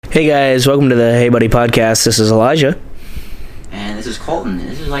Hey guys, welcome to the Hey Buddy podcast. This is Elijah. And this is Colton.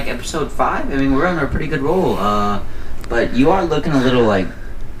 This is like episode 5. I mean, we're on a pretty good roll. But you are looking a little like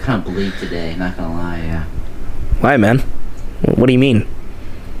kind of bleak today, not gonna lie, yeah. Why, man? What do you mean?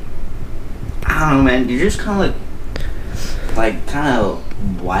 I don't know, man. You just kind of look like kind of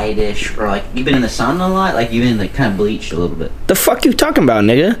whitish, or like you've been in the sun a lot, like you've been like kind of bleached a little bit. The fuck you talking about,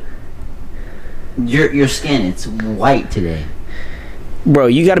 nigga? Your skin, it's white today. Bro,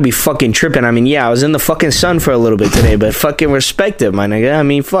 you gotta be fucking tripping. I mean, yeah, I was in the fucking sun for a little bit today, but fucking respect it, my nigga. I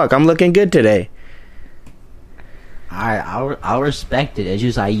mean, fuck, I'm looking good today. I'll respect it. It's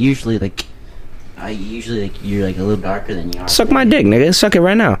just I usually like you're like a little darker than you are. Suck my dick, nigga. Suck it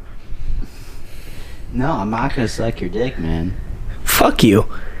right now. No, I'm not gonna suck your dick, man. Fuck you.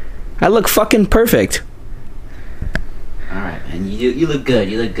 I look fucking perfect. Alright, man. You look good.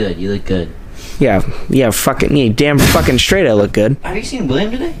 You look good. Yeah, fucking, yeah, damn fucking straight I look good. Have you seen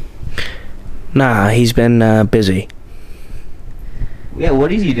William today? Nah, he's been busy. Yeah,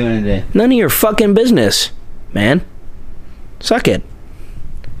 what is he doing today? None of your fucking business, man. Suck it.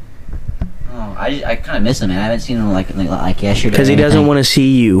 Oh, I kind of miss him, man. I haven't seen him like yesterday. Because he doesn't want to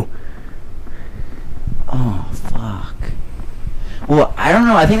see you. Oh, fuck. Well, I don't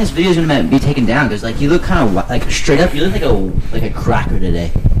know. I think this video is gonna be taken down because like you look kind of like straight up. You look like a cracker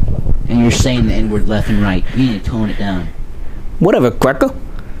today, and you're saying the N-word left and right. You need to tone it down. Whatever, cracker.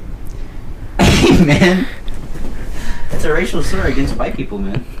 Hey, man. That's a racial slur against white people,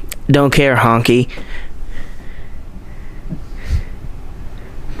 man. Don't care, honky.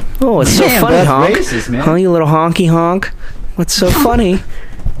 Oh, it's so Damn, funny, that's honk. racist, man. Huh, you little honky honk. What's so funny?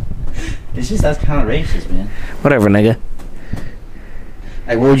 It's just that's kind of racist, man. Whatever, nigga.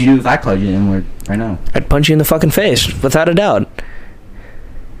 Like, what would you do if I called you the N-word right now? I'd punch you in the fucking face, without a doubt.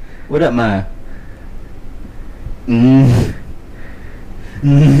 What up, my?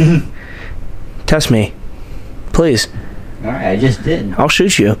 Test me. Please. Alright, I just did. I'll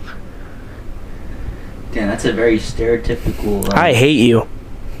shoot you. Damn, that's a very stereotypical... I hate you.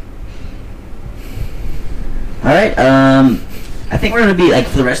 Alright, I think we're gonna be, like,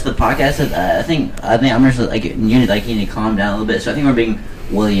 for the rest of the podcast, I think I'm just, like, you need to calm down a little bit, so I think we're bringing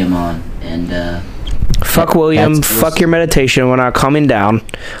William on, and, Fuck William, fuck your meditation, we're not calming down.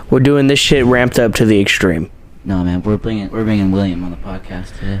 We're doing this shit ramped up to the extreme. No, man, we're bringing William on the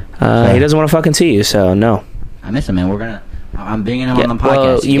podcast today. He doesn't want to fucking see you, so no. I miss him, man. I'm bringing him on the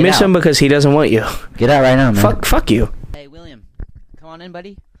podcast. Well, you miss him because he doesn't want you. Get out right now, man. Fuck you. Hey, William, come on in,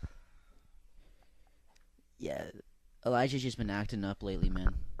 buddy. Yeah, Elijah's just been acting up lately,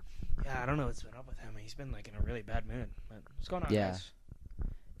 man. Yeah, I don't know what's been up with him. He's been like in a really bad mood. But what's going on, Yeah. guys?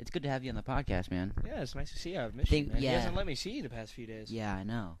 It's good to have you on the podcast, man. Yeah, it's nice to see you. I've missed you, man. He hasn't let me see you the past few days. Yeah, I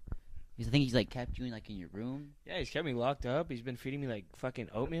know. I think he's like kept you in your room. Yeah, he's kept me locked up. He's been feeding me like fucking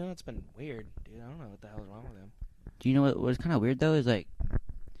oatmeal. It's been weird, dude. I don't know what the hell's wrong with him. Do you know what was kind of weird though? Is like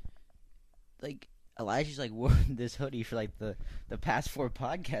Elijah's like worn this hoodie for like the past 4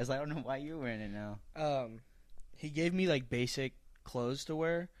 podcasts. I don't know why you're wearing it now. He gave me like basic clothes to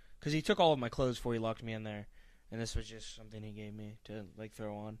wear because he took all of my clothes before he locked me in there, and this was just something he gave me to like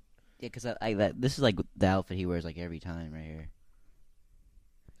throw on. Yeah, because this is like the outfit he wears like every time right here.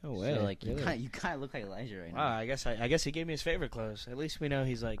 No way. So like really? you kind of look like Elijah right now. Wow, I guess he gave me his favorite clothes. At least we know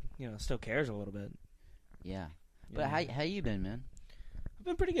he's like still cares a little bit. Yeah. But how you been, man? I've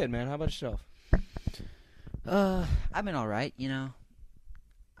been pretty good, man. How about yourself? I've been all right.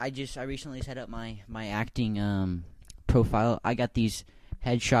 I recently set up my acting profile. I got these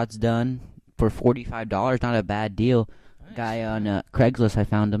headshots done for $45. Not a bad deal. Nice. Guy on Craigslist, I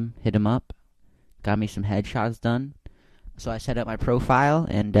found him, hit him up, got me some headshots done. So I set up my profile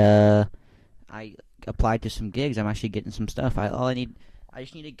and I applied to some gigs. I'm actually getting some stuff. I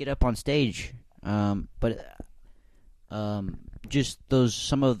just need to get up on stage. Just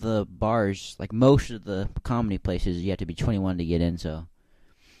some of the bars, like most of the comedy places, you have to be 21 to get in, so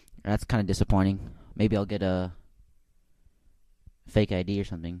that's kind of disappointing. Maybe I'll get a fake ID or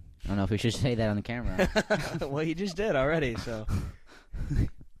something. I don't know if we should say that on the camera. Well, you just did already, so.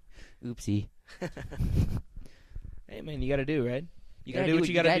 Oopsie. Hey, man, you gotta do, right? You gotta do what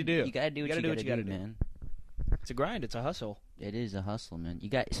you gotta do. You gotta do what you gotta do, man. It's a grind. It's a hustle. It is a hustle, man.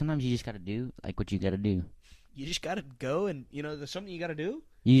 Sometimes you just gotta do like what you gotta do. You just gotta go, and there's something you gotta do.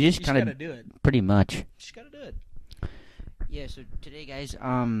 You just kind gotta of do it. Pretty much. You just gotta do it. Yeah. So today, guys,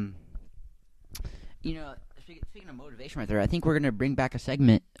 speaking of motivation, right there, I think we're gonna bring back a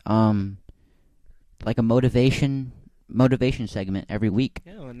segment, like a motivation segment every week.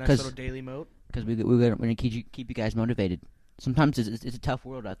 Yeah, a nice little daily moat. Because we're gonna keep you guys motivated. Sometimes it's a tough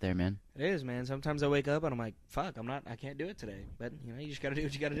world out there, man. It is, man. Sometimes I wake up and I'm like, fuck, I can't do it today. But, you just gotta do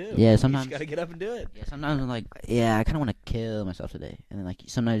what you gotta do. Yeah, You sometimes. just gotta get up and do it. Yeah, sometimes I'm like, yeah, I kind of want to kill myself today. And then, like,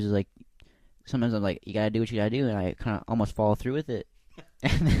 sometimes I'm like, you gotta do what you gotta do, and I kind of almost follow through with it.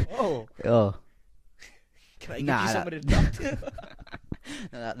 And then, Whoa. oh. Can I get you somebody to talk to?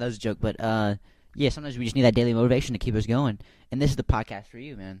 No, that was a joke, but, yeah, sometimes we just need that daily motivation to keep us going. And this is the podcast for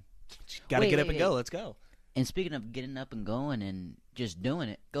you, man. Gotta get up and wait. go. Let's go. And speaking of getting up and going and just doing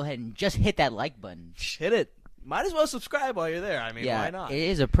it, go ahead and just hit that like button. Hit it. Might as well subscribe while you're there. I mean, Yeah, why not? it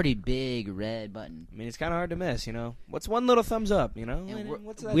is a pretty big red button. I mean, it's kind of hard to miss, What's one little thumbs up, And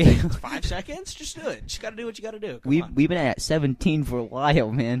What's that? we- thing? 5 seconds? Just do it. Just gotta do what you gotta do. Come on. We've been at 17 for a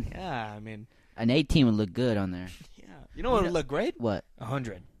while, man. Yeah, I mean, An 18 would look good on there. yeah. You know what would look great? What?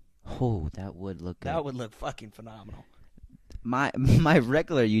 100. Oh, that would look good. That would look fucking phenomenal. My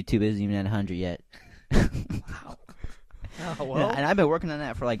regular YouTube isn't even at 100 yet. Wow. Oh, well, And I've been working on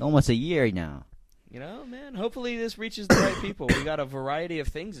that for like almost a year now. man, hopefully this reaches the right people. We got a variety of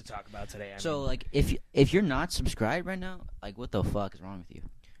things to talk about today. So, like, if you're not subscribed right now, like, what the fuck is wrong with you?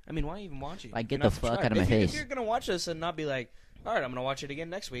 I mean, why even watch it? Like, If get you're not the fuck subscribed. out of my If face. you're gonna watch this and not be like, all right, I'm gonna watch it again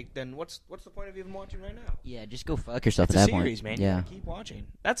next week, then what's the point of even watching right now? Yeah, just go fuck yourself It's at a that series, point. man. Yeah. You gotta keep watching.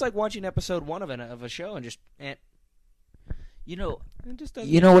 That's like watching episode 1 of a show and just. You know, It just doesn't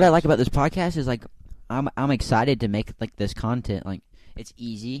you know make what I sense. like about this podcast is like I'm excited to make like this content. Like it's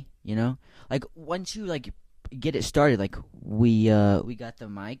easy, Like once you like get it started, like we got the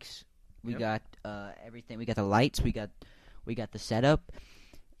mics, we Yep. got everything, we got the lights, we got the setup,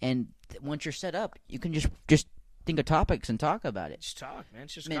 and once you're set up, you can just think of topics and talk about it. Just talk, man.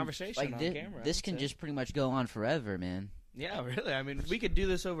 It's just Man, conversation like on this, camera. this That's can it. just pretty much go on forever, man. Yeah, really. I mean, we could do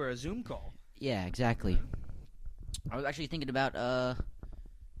this over a Zoom call. Yeah, exactly. I was actually thinking about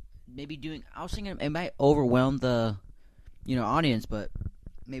maybe doing. I was thinking it might overwhelm the audience, but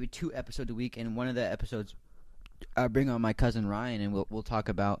maybe 2 episodes a week, and one of the episodes I bring on my cousin Ryan, and we'll talk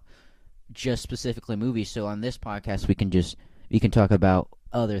about just specifically movies. So on this podcast, we can talk about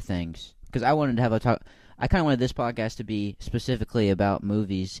other things because I wanted to have a talk. I kind of wanted this podcast to be specifically about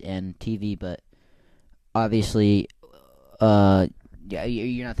movies and TV, but obviously, yeah,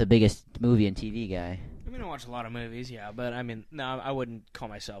 you're not the biggest movie and TV guy. I mean, I watch a lot of movies, yeah, but I mean, no, I wouldn't call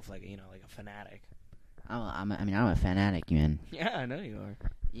myself like like a fanatic. I'm a fanatic, man. Yeah, I know you are.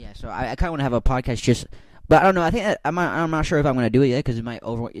 Yeah, so I kind of want to have a podcast just, but I don't know. I think I'm not sure if I'm going to do it yet because it might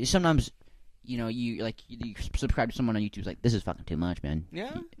over. Sometimes, you subscribe to someone on YouTube, like this is fucking too much, man.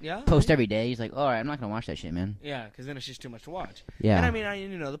 Yeah, yeah. Post every day. He's like, all right, I'm not going to watch that shit, man. Yeah, because then it's just too much to watch. Yeah. And I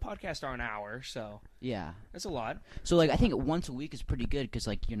mean, the podcasts are an hour, so Yeah. that's a lot. So like I think once a week is pretty good because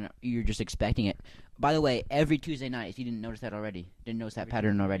like you're just expecting it. By the way, every Tuesday night, if you didn't notice that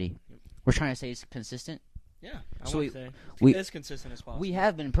pattern already, we're trying to say it's consistent. Yeah, I So would say we- as consistent as possible. We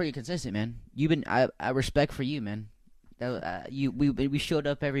have been pretty consistent, man. You've been I respect for you, man. We showed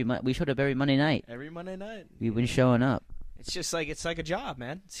up every Monday night. every Monday night. We've been showing up. It's just like a job,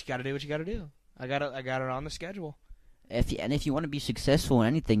 man. You got to do what you got to do. I got it on the schedule. If you want to be successful in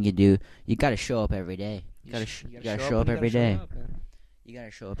anything you do, you got to show up every day. You got to show up and every you gotta day. show up, man. You got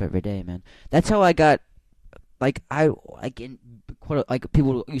to show up every day, man. That's how I got. Like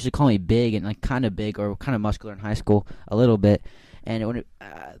people used to call me big and like kind of big or kind of muscular in high school a little bit, and when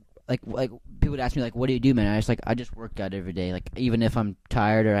like people would ask me like, what do you do, man? I just work out every day. Like even if I'm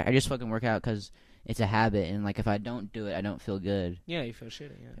tired or I just fucking work out because it's a habit, and like if I don't do it, I don't feel good. Yeah, you feel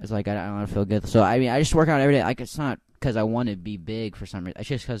shitty. Yeah. It's like I don't want to feel good. So I mean, I just work out every day. Like it's not because I want to be big for some reason. It's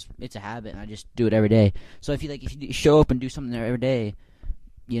just because it's a habit, and I just do it every day. So if you show up and do something every day,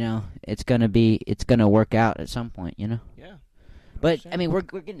 it's gonna work out at some point. Yeah. But I mean, we're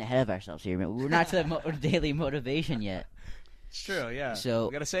getting ahead of ourselves here, man. We're not to the daily motivation yet. It's true. Yeah. So-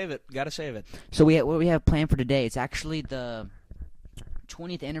 we gotta save it. So what we have planned for today? It's actually the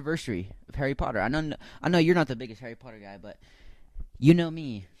 20th anniversary of Harry Potter. I know you're not the biggest Harry Potter guy, but you know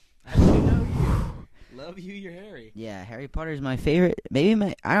me. I do know you. Love you, you're Harry. Yeah, Harry Potter is my favorite.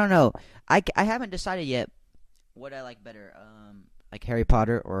 Maybe I don't know. I haven't decided yet what I like better, like Harry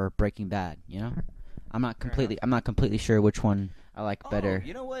Potter or Breaking Bad. I'm not completely sure which one I like better. Oh,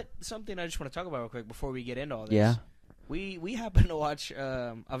 you know what? Something I just want to talk about real quick before we get into all this. Yeah. We happened to watch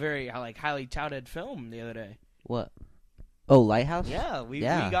a very highly touted film the other day. What? Oh, Lighthouse? Yeah, we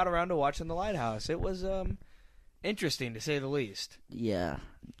got around to watching The Lighthouse. It was interesting to say the least. Yeah.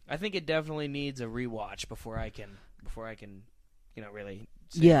 I think it definitely needs a rewatch before I can really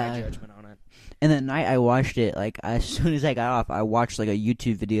say Yeah. my judgment on it. And that night I watched it, like as soon as I got off, I watched like a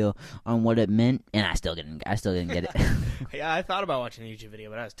YouTube video on what it meant, and I still didn't get it. Yeah, I thought about watching a YouTube video,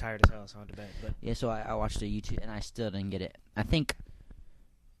 but I was tired as hell, so I went to bed. But Yeah, so I watched a YouTube, and I still didn't get it. I think.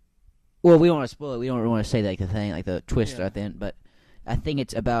 Well, we don't want to spoil it. We don't want to say like the thing, like the twist Yeah. at the end, but I think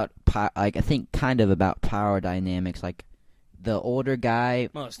it's about I think kind of about power dynamics. Like the older guy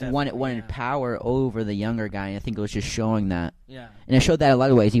most wanted definitely, yeah. power over the younger guy, and I think it was just showing that. Yeah. And it showed that a lot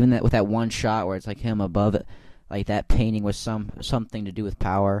of ways, even that with that one shot where it's like him above it, like that painting was something to do with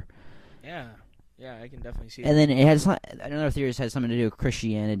power. Yeah. Yeah, I can definitely see And then it has another theory has something to do with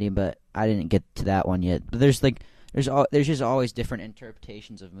Christianity, but I didn't get to that one yet. But there's just always different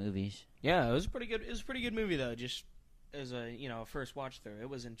interpretations of movies. Yeah, it was pretty good. It was a pretty good movie though. Just as a first watch through, it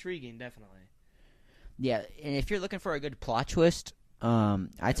was intriguing, definitely. Yeah, and if you're looking for a good plot twist,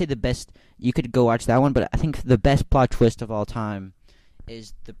 I'd say the best you could go watch that one. But I think the best plot twist of all time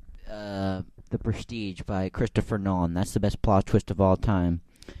is the Prestige by Christopher Nolan. That's the best plot twist of all time.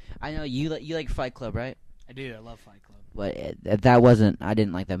 I know you like Fight Club, right? I do. I love Fight Club. But that wasn't. I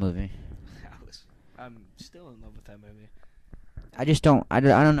didn't like that movie. I'm still in love with that movie. I just don't. I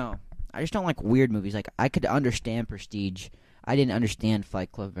don't know. I just don't like weird movies. Like I could understand Prestige. I didn't understand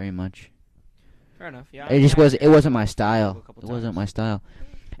Fight Club very much. Fair enough. Yeah. It wasn't my style. A couple It wasn't times. my style.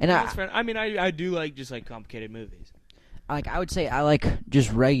 And That's fair. I mean, I do like just like complicated movies. I would say I like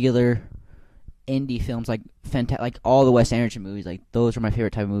just regular indie films, like like all the Wes Anderson movies. Like those are my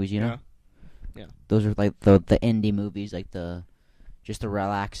favorite type of movies. You know. Yeah. Those are like the indie movies, like the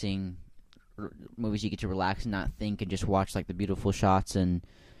relaxing movies you get to relax and not think and just watch like the beautiful shots and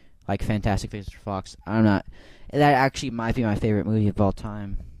like Fantastic Mr. Fox. I'm not. That actually might be my favorite movie of all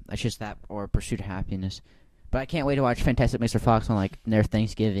time. That's just that or Pursuit of Happiness. But I can't wait to watch Fantastic Mr. Fox on like their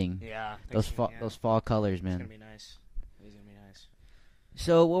Thanksgiving. Yeah. Those fall colors, man. It's gonna be nice. It's gonna be nice.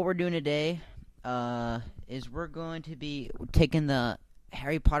 So what we're doing today is we're going to be taking the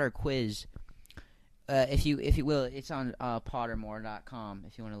Harry Potter quiz. If you will, it's on Pottermore.com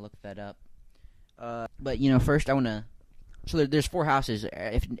if you want to look that up. But first I want to. So there's 4 houses.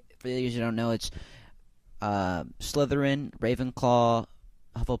 If for those who don't know, it's Slytherin, Ravenclaw,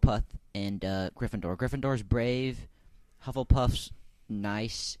 Hufflepuff, and Gryffindor. Gryffindor's brave, Hufflepuff's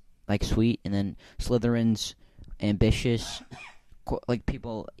nice, like sweet, and then Slytherin's ambitious, like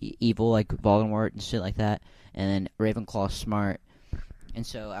people evil, like Voldemort and shit like that. And then Ravenclaw's smart. And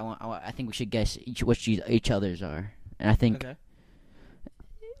so I think we should guess what each others are. And I think. Okay.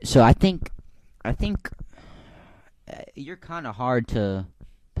 So I think you're kind of hard to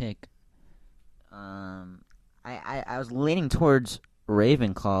pick. I was leaning towards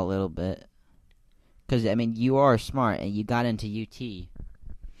Ravenclaw a little bit because I mean you are smart and you got into UT.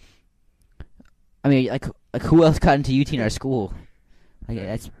 I mean like who else got into UT in our school? Like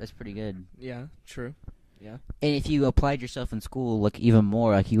that's pretty good. Yeah. True. Yeah. And if you applied yourself in school like even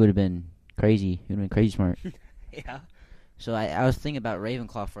more, like you would have been crazy. You would have been crazy smart. Yeah. So I was thinking about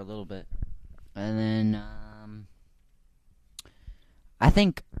Ravenclaw for a little bit, and then I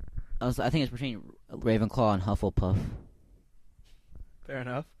think it's between Ravenclaw and Hufflepuff, Fair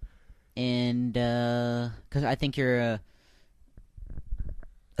enough. and because I think you're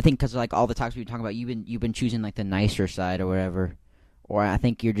I think because like all the talks we've been talking about, you've been choosing like the nicer side or whatever, or I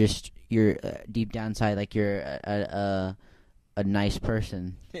think you're deep down inside like you're a nice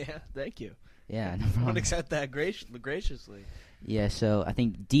person. Yeah. Thank you. Yeah, no I problem. would accept that graciously. Yeah, so I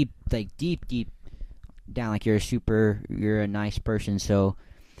think deep down, like you're a nice person. So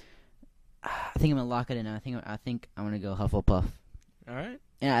I think I'm gonna lock it in. I think I'm gonna go Hufflepuff. All right.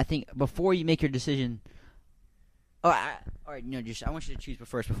 And I think before you make your decision, all right, no, just I want you to choose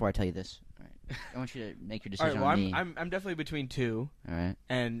first before I tell you this. All right, I want you to make your All decision right. on Well, me. I'm definitely between 2, All right.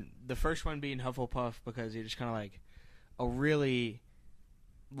 and the first one being Hufflepuff because you're just kind of like a really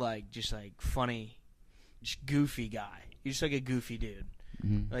just funny, just goofy guy. You're just like a goofy dude.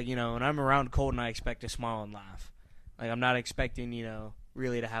 Mm-hmm. Like, when I'm around Colton, I expect to smile and laugh. Like, I'm not expecting,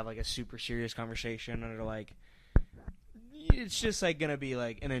 really to have, like, a super serious conversation or, like, it's just, like, going to be,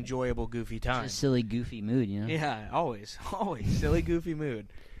 like, an enjoyable, goofy time. Just a silly, goofy mood, you know? Yeah, always. Silly, goofy mood.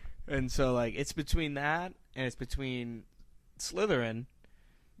 And so, like, it's between that and it's between Slytherin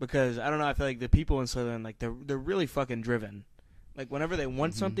because, I don't know, I feel like the people in Slytherin, like, they're really fucking driven. Like whenever they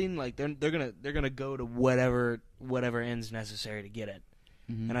want something, like they're gonna go to whatever ends necessary to get it,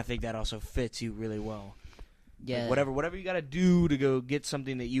 and I think that also fits you really well. Yeah. Like whatever you gotta do to go get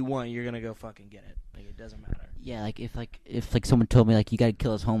something that you want, you're gonna go fucking get it. Like it doesn't matter. Yeah, if someone told me like you gotta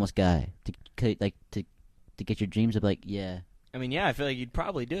kill this homeless guy to get your dreams, I'd be like, yeah. I mean, yeah, I feel like you'd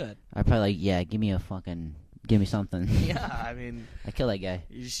probably do it. I'd probably like, yeah, give me a fucking give me something. Yeah, I mean, I kill that guy.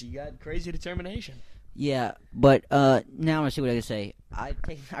 you got crazy determination. Yeah, but now I'm gonna see what I can say. I've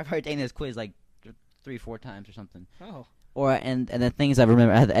already taken this quiz like 3-4 times or something. Oh. Or and the things I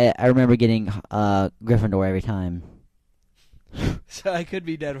remember, I remember getting Gryffindor every time. So I could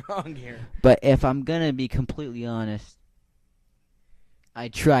be dead wrong here. But if I'm gonna be completely honest, I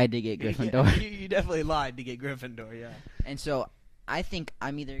tried to get Gryffindor. You definitely lied to get Gryffindor, yeah. And so I think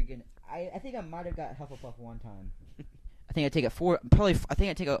I'm either gonna. I think I might have got Hufflepuff one time. I think I take it 4. Probably. I think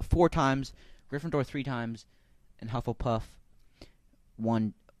I take it 4 times, Gryffindor 3 times, and Hufflepuff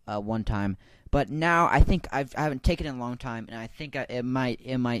one time. But now I think I haven't taken it in a long time, and I think it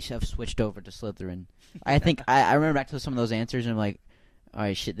might have switched over to Slytherin. I think I remember back to some of those answers, and I'm like, all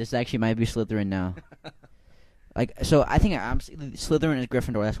right, shit, this actually might be Slytherin now. Like, so I think I'm Slytherin is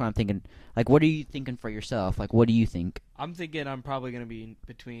Gryffindor. That's what I'm thinking. Like, what are you thinking for yourself? Like, what do you think? I'm thinking I'm probably going to be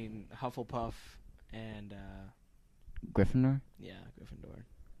between Hufflepuff and Gryffindor. Yeah, Gryffindor.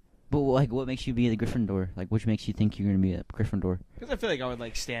 But like, what makes you be the Gryffindor? Like, which makes you think you're going to be a Gryffindor? Because I feel like I would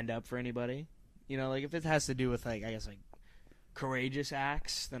like stand up for anybody. You know, like if it has to do with like I guess like courageous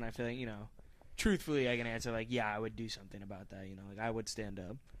acts, then I feel like truthfully I can answer like yeah I would do something about that. Like I would stand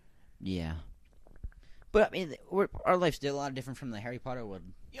up. Yeah. But I mean, our life's still a lot different from the Harry Potter world.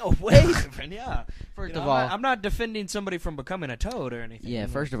 Way different, yeah. First of all, I'm not defending somebody from becoming a toad or anything. Yeah,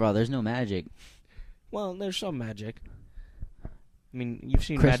 first of all, there's no magic. Well, there's some magic. I mean, you've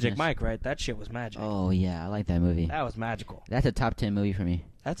seen Christmas. Magic Mike, right? That shit was magic. Oh yeah, I like that movie. That was magical. That's a top 10 movie for me.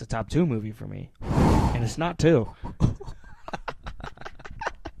 That's a top 2 movie for me, and it's not 2.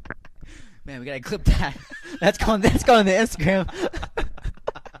 Man, we gotta clip that. That's going to Instagram.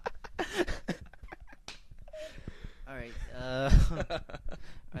 All right. All right.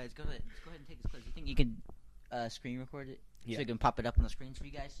 Let's go ahead and take this quiz. You think you can screen record it? Yeah. So you can pop it up on the screen for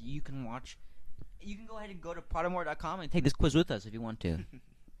you guys. So you can watch. You can go ahead and go to Pottermore.com and take this quiz with us if you want to.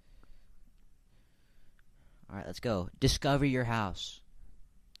 All right, let's go. Discover your house.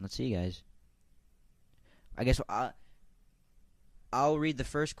 Let's see, guys. I guess I'll read the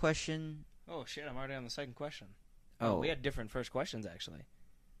first question. Oh shit! I'm already on the second question. Oh, we had different first questions actually.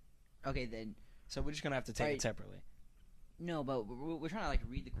 Okay, then. So we're just gonna have to take it separately. No, but we're trying to like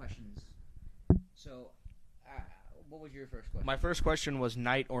read the questions. So, what was your first question? My first question was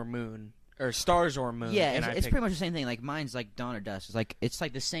night or moon, or stars or moon. Yeah, and it's pretty much the same thing. Like mine's like dawn or dusk. It's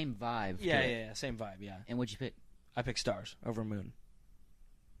like the same vibe. Yeah, same vibe. Yeah. And what'd you pick? I picked stars over moon.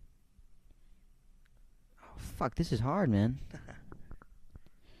 Oh fuck! This is hard, man.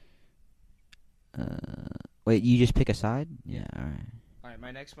 Wait, you just pick a side? Yeah. All right. All right. My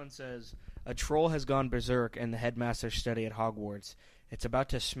next one says a troll has gone berserk in the headmaster's study at Hogwarts. It's about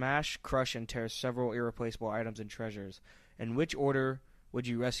to smash, crush, and tear several irreplaceable items and treasures. In which order would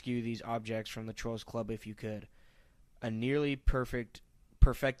you rescue these objects from the Trolls Club if you could? A nearly perfected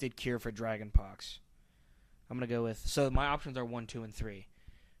cure for dragonpox. I'm going to go with... So my options are 1, 2, and 3.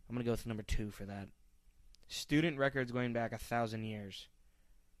 I'm going to go with number 2 for that. Student records going back 1,000 years.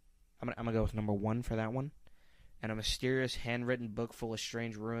 I'm going to go with number 1 for that one. And a mysterious handwritten book full of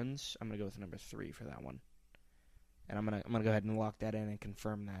strange ruins. I'm going to go with number 3 for that one. And I'm gonna go ahead and lock that in and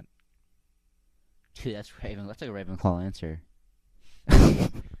confirm that. Dude, that's like a Ravenclaw answer.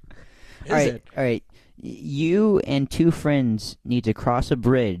 All right. You and 2 friends need to cross a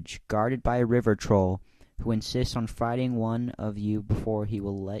bridge guarded by a river troll who insists on fighting one of you before he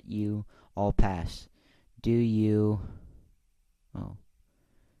will let you all pass. Do you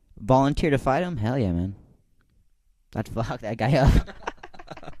volunteer to fight him? Hell yeah, man. Let's fuck that guy up.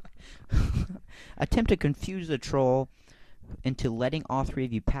 Attempt to confuse the troll into letting all 3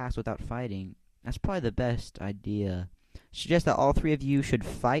 of you pass without fighting. That's probably the best idea. Suggest that all 3 of you should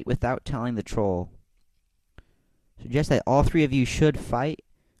fight without telling the troll. Suggest that all 3 of you should fight?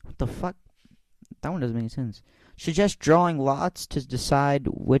 What the fuck? That one doesn't make any sense. Suggest drawing lots to decide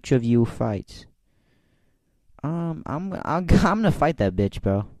which of you fights. I'm gonna fight that bitch,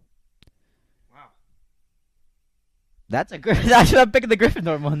 bro. Wow. That's I'm picking the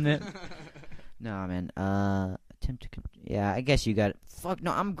Gryffindor one then. No, man. Attempt to. Yeah, I guess you got it. Fuck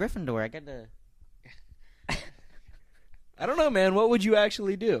no, I'm Gryffindor. I got to. I don't know, man. What would you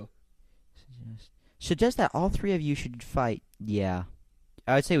actually do? Suggest that all 3 of you should fight. Yeah,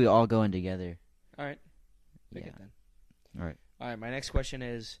 I would say we all go in together. All right. Pick it then. All right. All right. My next question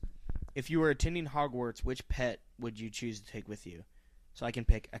is, if you were attending Hogwarts, which pet would you choose to take with you? So I can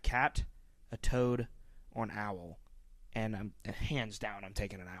pick a cat, a toad, or an owl. And hands down, I'm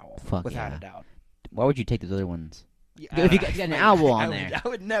taking an owl. Fuck without yeah. a doubt. Why would you take those other ones? Yeah, If you got an owl on there. I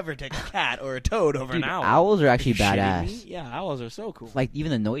would never take a cat or a toad over Dude, an owl. Owls are actually Are you shitting badass. me? Yeah, owls are so cool. Like,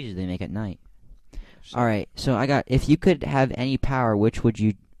 even the noises they make at night. So, All right, so I got. If you could have any power, which would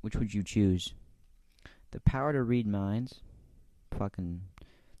you choose? The power to read minds, fucking.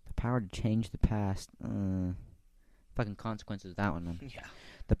 The power to change the past. Fucking consequences of that one, man. Yeah.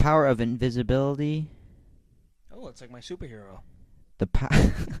 The power of invisibility. Oh, it's like my superhero. The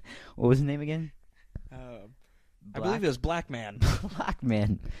what was his name again? I believe it was Black Man. Black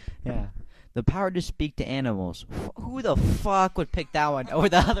Man. Yeah. The power to speak to animals. Who the fuck would pick that one over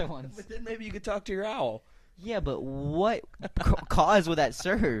the other ones? But then maybe you could talk to your owl. Yeah, but what cause would that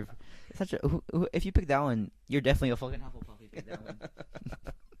serve? Such a, if you pick that one, you're definitely a fucking Hufflepuff. If you pick that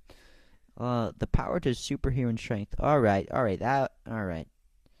one. The power to superhuman strength. All right. All right.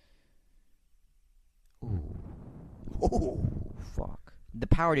 Ooh. Oh, fuck. The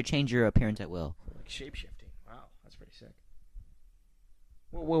power to change your appearance at will. Like shape-shifting. Wow, that's pretty sick.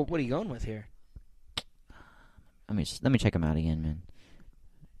 Well, what are you going with here? Let me check them out again, man.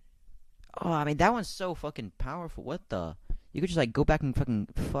 Oh, I mean, that one's so fucking powerful. What the? You could just, like, go back and fucking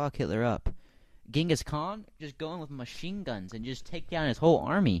fuck Hitler up. Genghis Khan, just going with machine guns and just take down his whole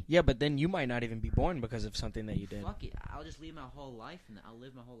army. Yeah, but then you might not even be born because of something that you did. Fuck it. I'll just live my whole life in the past.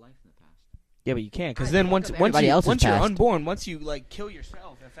 Yeah, but you can't, because I then fuck once up everybody else's you're past. unborn, once you like kill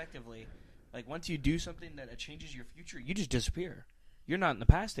yourself effectively, like once you do something that changes your future, you just disappear. You're not in the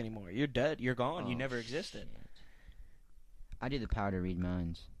past anymore. You're dead. You're gone. You never existed. Shit. I do the power to read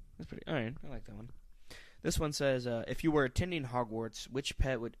minds. That's pretty. All right, I like that one. This one says, if you were attending Hogwarts, which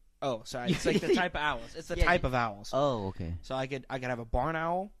pet would? Oh, sorry. It's like the type of owls. It's the type of owls. Oh, okay. So I could have a barn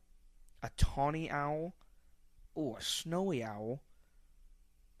owl, a tawny owl, a snowy owl,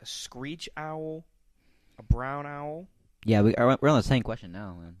 a screech owl, a brown owl. Yeah, we're on the same question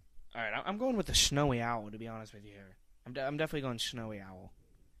now, man. All right, I'm going with the snowy owl, to be honest with you here. I'm definitely going snowy owl.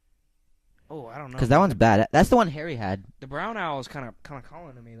 Oh, I don't know. Because that one's bad. That's the one Harry had. The brown owl is kind of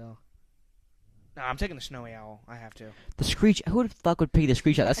calling to me, though. No, I'm taking the snowy owl. I have to. The screech. Who the fuck would pick the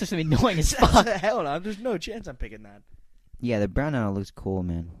screech owl? That's just annoying as fuck. Hell no. There's no chance I'm picking that. Yeah, the brown owl looks cool,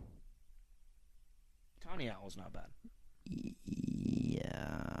 man. Tawny owl's not bad.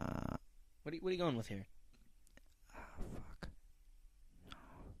 Yeah. What are you going with here? Oh, fuck.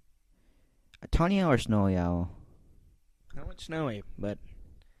 A tawny owl or snowy owl? I went snowy, but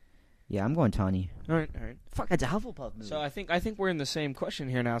Yeah, I'm going tawny. all right. Fuck, that's a Hufflepuff movie. So I think we're in the same question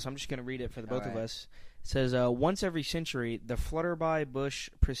here now. So I'm just gonna read it for the both of Alright. us. It says, once every century, the flutterby bush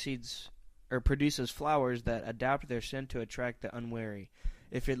produces flowers that adapt their scent to attract the unwary.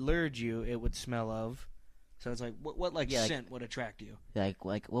 If it lured you, it would smell of. So it's like what scent would attract you?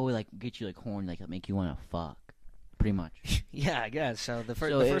 like what would get you horny, make you want to fuck? Pretty much. Yeah, I guess. So the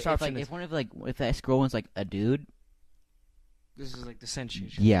So first option is if that scroll one's a dude. this is like the scent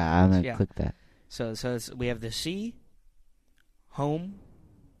sheet. Yeah, I'm gonna Yeah. click that. So we have the sea, home,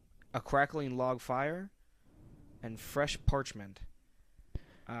 a crackling log fire, and fresh parchment.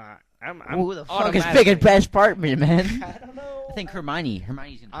 I'm Who the fuck is picking best partner, man? I don't know. I think Hermione's gonna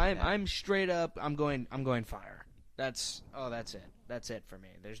pick that. I'm straight up. I'm going fire. That's it. That's it for me.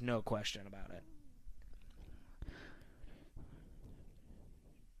 There's no question about it.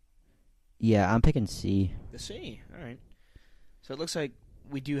 Yeah, I'm picking C. The sea. All right. So it looks like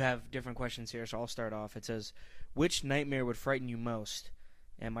we do have different questions here. So I'll start off. It says, which nightmare would frighten you most?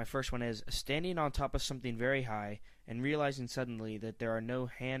 And my first one is standing on top of something very high and realizing suddenly that there are no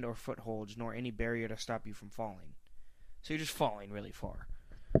hand or footholds nor any barrier to stop you from falling. So you're just falling really far.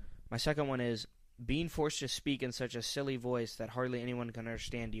 My second one is being forced to speak in such a silly voice that hardly anyone can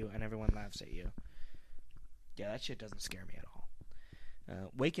understand you and everyone laughs at you. Yeah, that shit doesn't scare me at all.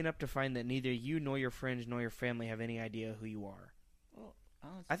 Waking up to find that neither you nor your friends nor your family have any idea who you are. Well,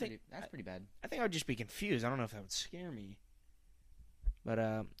 I think that's pretty bad. I think I would just be confused. I don't know if that would scare me. But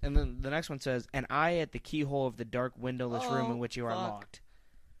and then the next one says, an eye at the keyhole of the dark windowless room in which you are locked.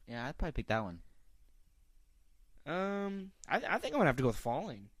 Yeah, I'd probably pick that one. I think I'm gonna have to go with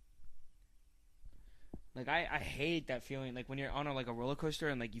falling. Like I hate that feeling. Like when you're on a roller coaster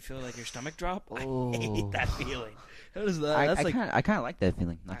and you feel like your stomach drop. Oh. I hate that feeling. That is that. I kind of like that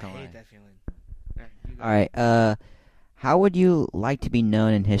feeling. Not I gonna lie. hate that feeling. All right, you go. All right. How would you like to be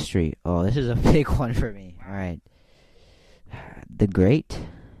known in history? Oh, this is a big one for me. All right. The great.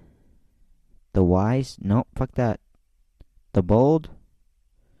 The wise. Nope. Fuck that. The bold.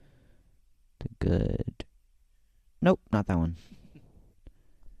 The good. Nope. Not that one.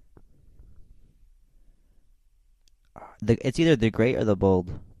 It's either the great or the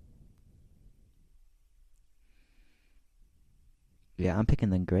bold. Yeah, I'm picking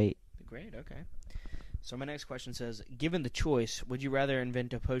the great. Great, okay. So my next question says, given the choice, would you rather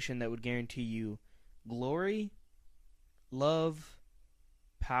invent a potion that would guarantee you glory, love,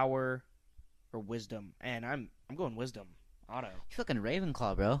 power, or wisdom, and I'm going wisdom. Auto. You fucking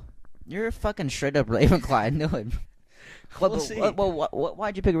Ravenclaw, bro. You're a fucking straight up Ravenclaw. I knew it. We'll see.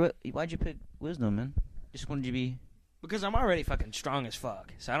 Why'd you pick wisdom, man? Just wanted you to be. Because I'm already fucking strong as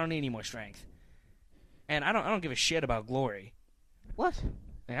fuck, so I don't need any more strength. And I don't give a shit about glory. What?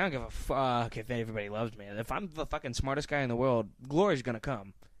 I don't give a fuck if everybody loves me. If I'm the fucking smartest guy in the world, glory's gonna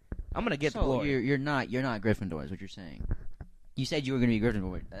come. I'm gonna get the glory. You're not Gryffindor, is what you're saying. You said you were gonna be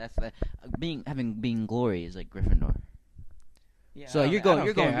Gryffindor. Being glory is like Gryffindor. Yeah, So you're going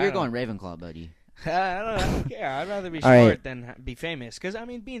Ravenclaw, buddy. I don't care. I'd rather be All smart right. than be famous. Because I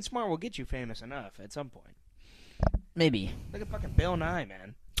mean, being smart will get you famous enough at some point. Maybe. Look at fucking Bill Nye,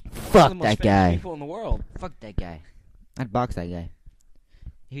 man. Fuck One of the most that famous guy. people in the world. Fuck that guy. I'd box that guy.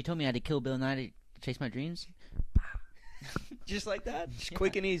 If you told me I had to kill Bill Nye to chase my dreams. Just like that? Just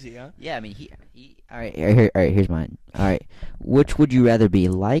quick and easy, huh? Yeah, I mean he. All right, here's mine. All right, which would you rather be,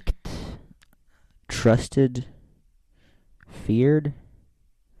 liked, trusted, feared,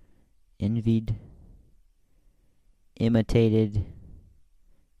 envied, imitated,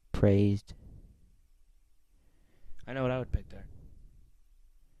 praised? I know what I would pick there.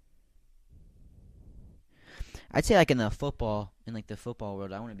 I'd say like in the football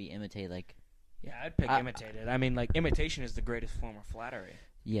world, I want to be imitated. Like, Yeah, I'd pick imitated. I mean, like, imitation is the greatest form of flattery.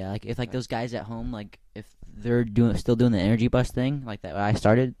 yeah, like if like those guys at home, like if they're still doing the energy bus thing, like that I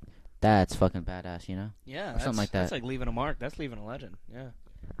started, that's fucking badass, you know. Yeah, Something like that. That's like leaving a mark. That's leaving a legend. Yeah.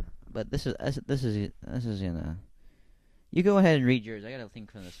 But this is gonna. You go ahead and read yours. I gotta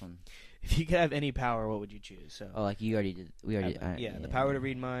think for this one. If you could have any power, what would you choose? So. Oh, like you already did. We already. Yeah, the power to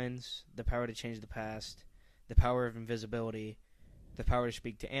read minds, the power to change the past, the power of invisibility, the power to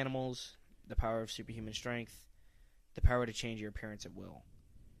speak to animals, the power of superhuman strength, the power to change your appearance at will.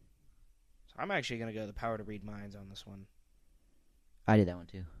 So I'm actually going to go the power to read minds on this one. I did that one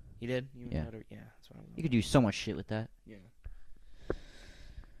too. You did? Yeah. Yeah, that's what I was. You could do so much shit with that. Yeah.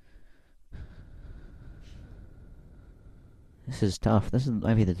 This is tough. This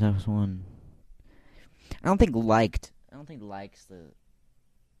might be the toughest one. I don't think likes the.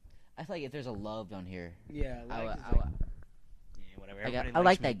 I feel like if there's a loved on here, Yeah, yeah, whatever. I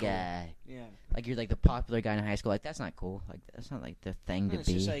like that guy. Yeah. Like you're like the popular guy in high school. Like that's not cool. Like that's not like the thing to It's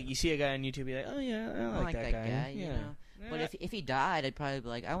be. just like you see a guy on YouTube, be like, oh yeah, I like that guy. You Yeah. know. But if he died, I'd probably be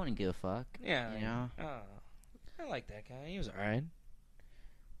like, I wouldn't give a fuck. Yeah. You know. Oh, I like that guy. He was alright.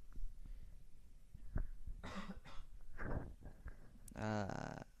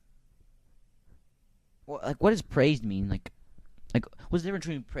 Well, like, what does praised mean? Like, what's the difference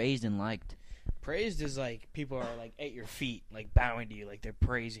between praised and liked? Praised is like people are like at your feet, like bowing to you, like they're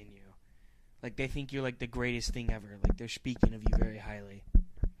praising you, like they think you're like the greatest thing ever, like they're speaking of you very highly.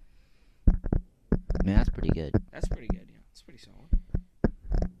 Man, that's pretty good. That's pretty good. Yeah, it's pretty solid.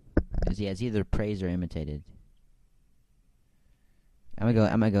 Cause yeah, it's either praised or imitated. I'm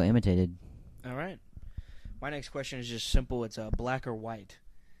gonna go imitated. All right. My next question is just simple. It's black or white,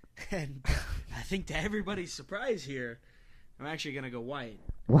 and I think to everybody's surprise here, I'm actually gonna go white.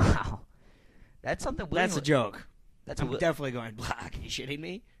 Wow, that's something. That's a joke. That's I'm definitely going black. You shitting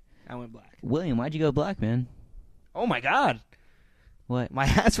me? I went black. William, why'd you go black, man? Oh my god. What? My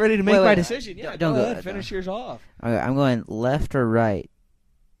hat's ready to make my decision. Yeah, don't go go. ahead. Finish yours off. Okay, I'm going left or right.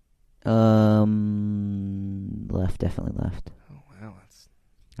 Left, definitely left. Oh wow, that's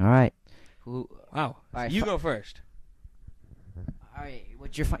All right. wow. All right, You go first. All right.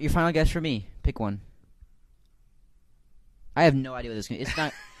 What's your final guess for me? Pick one. I have no idea what this is. It's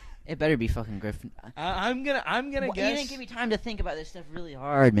not. It better be fucking Griffin. I'm gonna You guess. didn't give me time to think about this stuff really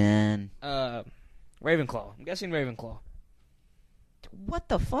hard, man. Ravenclaw. I'm guessing Ravenclaw. What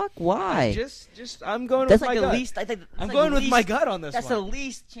the fuck? Why? I'm going That's with like my the gut. least. I'm going with my gut on this That's one. the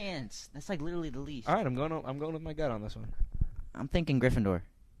least chance. That's like literally the least. All right, I'm going with my gut on this one. I'm thinking Gryffindor.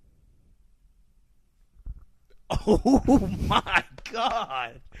 Oh my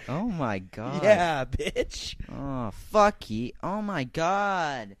god. Oh my god. Yeah, bitch. Oh fuck you. Oh my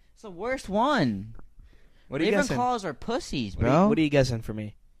god. It's the worst one. What are you guessing? Ravenclaws are pussies, bro. What are you guessing for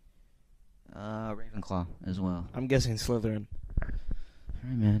me? Ravenclaw as well. I'm guessing Slytherin. All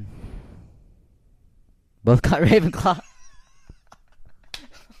right, man. Both got Ravenclaw.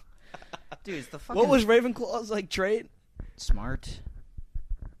 Dude, it's the fucking... What was Ravenclaw's like trait? Smart.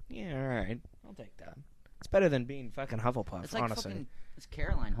 Yeah, all right. I'll take that. It's better than being fucking Hufflepuff, It's like honestly. fucking... It's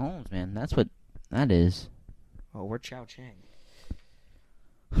Caroline Holmes, man. That's what that is. Oh, we're Chow Chang.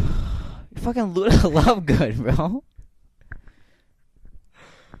 You're fucking Luda Lovegood, bro.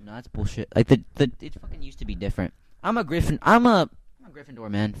 No, that's bullshit. Like, it fucking used to be different. I'm a Gryffindor,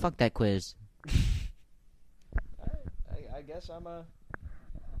 man. Fuck that quiz. I guess I'm a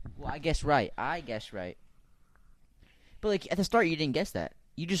Well, I guess right. But like at the start, you didn't guess that.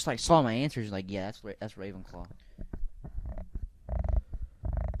 You just like saw my answers, like yeah, that's Ravenclaw.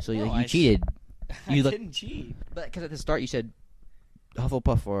 So No, you cheated. I You didn't cheat. But because at the start you said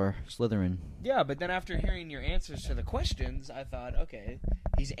Hufflepuff or Slytherin. Yeah, but then after hearing your answers to the questions, I thought, okay,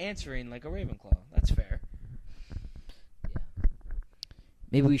 he's answering like a Ravenclaw. That's fair.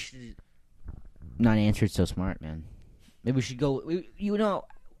 Maybe we should not answer it so smart, man. Maybe we should go.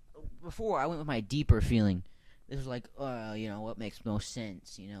 Before I went with my deeper feeling. This was like, what makes most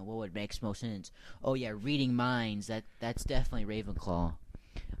sense? What would make most sense? Oh yeah, reading minds. That's definitely Ravenclaw.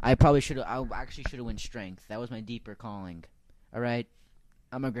 I actually should have went strength. That was my deeper calling. All right,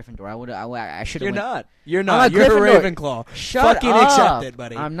 I'm a Gryffindor. I should have. You're went, not. You're not. I'm a You're a Gryffindor. Ravenclaw. Shut Fucking up. accept it,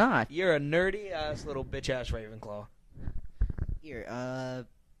 buddy. I'm not. You're a nerdy ass little bitch ass Ravenclaw. Here,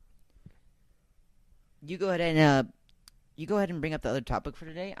 you go ahead and bring up the other topic for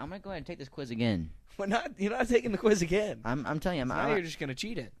today. I'm gonna go ahead and take this quiz again. We're not. You're not taking the quiz again. I'm telling you, Now you're just gonna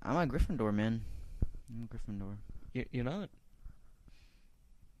cheat it. I'm a Gryffindor, man. I'm a Gryffindor. You're not.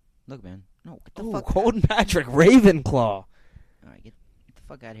 Look, man. No, get the Ooh, fuck. Colton Patrick Ravenclaw. All right, get the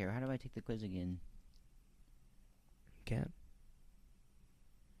fuck out of here. How do I take the quiz again? Can't.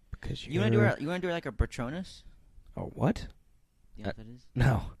 Because You wanna do it like a Patronus? Oh, what? You know what that is?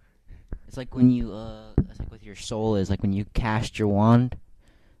 No. It's like when you it's like with your soul is like when you cast your wand,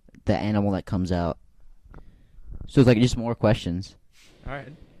 the animal that comes out. So it's like just more questions. All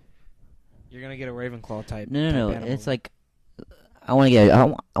right. You're gonna get a Ravenclaw type. No. type animal. It's like I want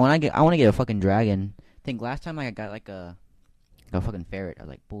to get a fucking dragon. I think last time I got like a fucking ferret. I was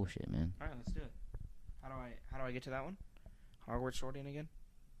like, bullshit, man. All right, let's do it. How do I get to that one? Hogwarts sorting again.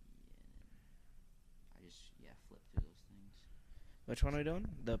 I just flip through those things. Which one are we doing?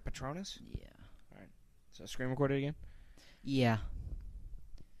 The Patronus. Yeah. So screen recorded again. Yeah.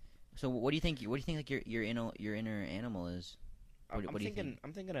 So what do you think? What do you think like your inner animal is? What do you think?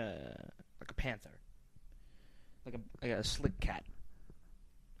 I'm thinking like a panther. Like a slick cat.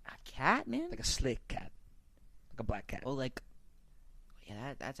 A cat, man? Like a slick cat. Like a black cat. Oh, like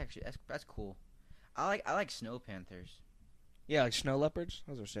yeah, that's actually that's cool. I like snow panthers. Yeah, like snow leopards.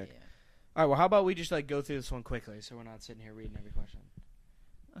 Those are sick. Yeah. All right. Well, how about we just like go through this one quickly, so we're not sitting here reading every question.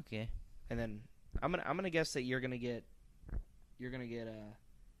 Okay. And then I'm gonna guess that you're gonna get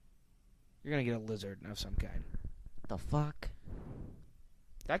a lizard of some kind. The fuck?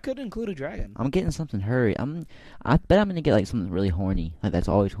 That could include a dragon. I'm getting something hurry. I bet I'm gonna get like something really horny. Like that's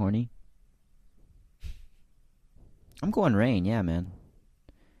always horny. I'm going rain, yeah, man.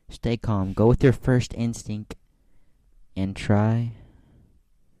 Stay calm. Go with your first instinct and try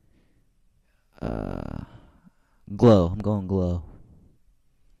glow. I'm going glow.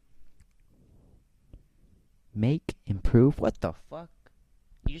 Make, improve. What the fuck?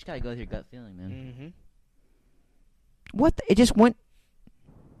 You just gotta go with your gut feeling, man. Mm-hmm. What? It just went.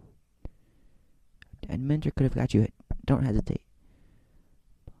 A mentor could have got you. Don't hesitate.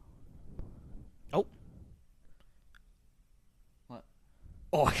 Oh. What?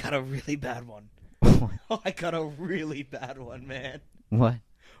 Oh, I got a really bad one. Oh, I got a really bad one, man. What?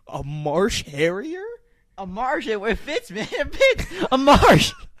 A marsh harrier? A marsh. It fits, man. It fits. A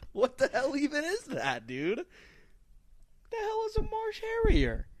marsh. What the hell even is that, dude? The hell is a marsh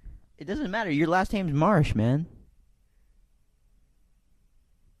harrier? It doesn't matter. Your last name's Marsh, man.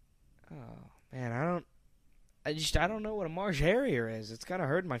 Oh, man, I don't know what a marsh harrier is. It's kind of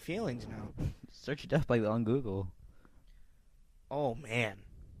hurting my feelings now. Search it up like on Google. Oh, man.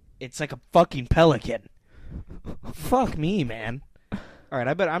 It's like a fucking pelican. Fuck me, man. All right,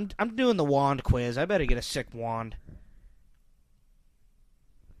 I'm doing the wand quiz. I better get a sick wand.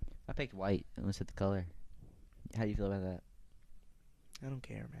 I picked white. Let's hit the color. How do you feel about that? I don't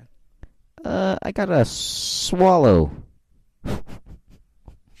care, man. I got a swallow.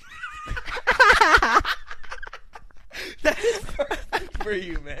 That is perfect for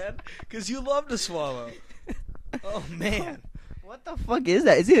you, man. Because you love to swallow. Oh, man. What the fuck is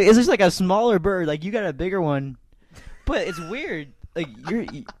that? It's just like a smaller bird. Like you got a bigger one, but it's weird. Like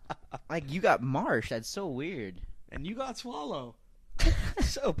you got marsh. That's so weird. And you got swallow.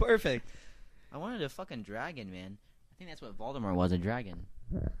 So perfect. I wanted a fucking dragon, man. I think that's what Voldemort was, a dragon.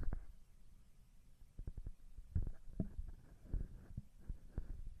 Dude,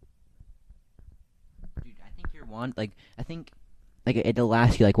 I think your wand, I think it'll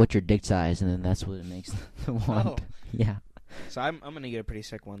ask you, what's your dick size, and then that's what it makes the wand. Oh. Yeah. So I'm gonna get a pretty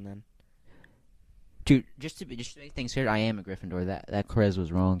sick one then. Dude, just to make things clear, I am a Gryffindor. That quiz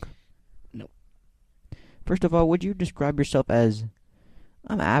was wrong. Nope. First of all, would you describe yourself as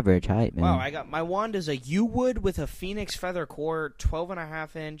I'm average height, man. Wow, I got my wand is a yew wood with a phoenix feather core,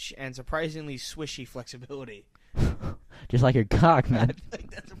 12.5 inch, and surprisingly swishy flexibility. Just like your cock, I man.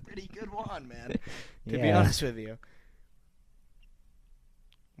 think that's a pretty good wand, man. To be Yeah. honest with you.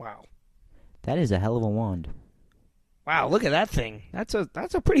 Wow. That is a hell of a wand. Wow, look at that thing. That's a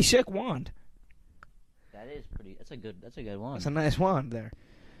pretty sick wand. That is pretty. That's a good wand. That's a nice wand there.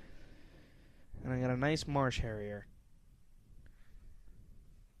 And I got a nice Marsh Harrier.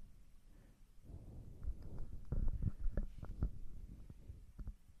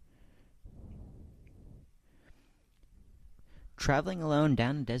 Traveling alone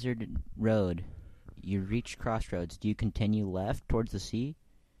down a desert road, you reach crossroads. Do you continue left towards the sea?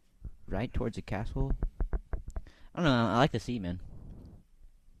 Right towards a castle? I don't know. I like the sea, man.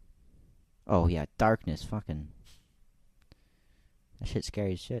 Oh, yeah. Darkness. Fucking. That shit's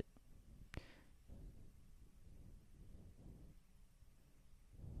scary as shit.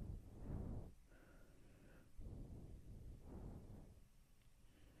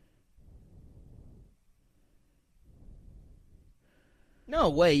 No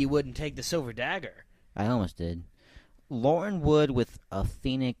way you wouldn't take the silver dagger. I almost did. Lauren Wood with a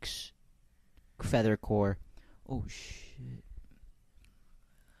phoenix feather core. Oh, shit.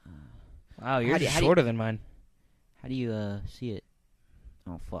 Wow, yours do- is how do you- shorter than mine. How do you, see it?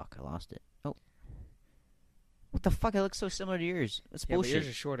 Oh, fuck. I lost it. Oh. What the fuck? It looks so similar to yours. That's Yeah, but bullshit. yours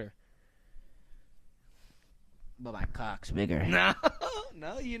is shorter. But my cock's bigger. No,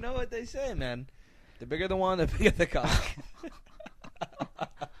 no, you know what they say, man. The bigger the wand, the bigger the cock.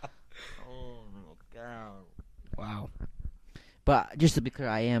 Oh, God. Wow. But just to be clear,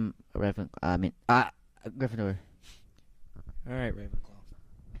 I am a Gryffindor. All right, Ravenclaw.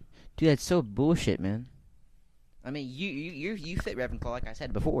 Dude, that's so bullshit, man. I mean, you fit Ravenclaw, like I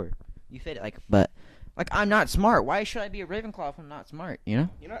said before. You fit it, but I'm not smart. Why should I be a Ravenclaw if I'm not smart? You know?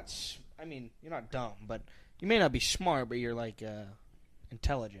 You're not. You're not dumb, but you may not be smart, but you're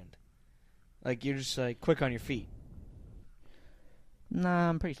intelligent. Like you're just quick on your feet. Nah,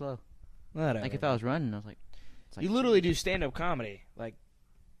 I'm pretty slow. Whatever. Like if I was running, I was like, you literally do stand-up comedy. Like,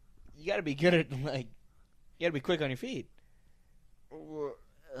 you got to be good at you got to be quick on your feet.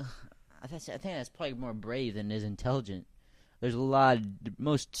 I think that's probably more brave than it is intelligent. There's a lot.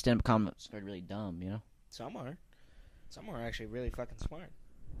 Most stand-up comics are really dumb, you know. Some are. Some are actually really fucking smart.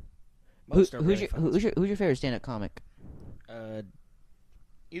 Who's your favorite stand-up comic?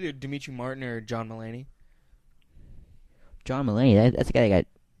 Either Dimitri Martin or John Mulaney. John Mulaney. That's the guy that got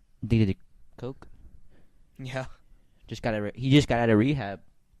addicted to coke. Yeah, He just got out of rehab.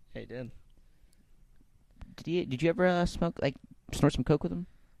 he did. Did you ever snort some coke with him?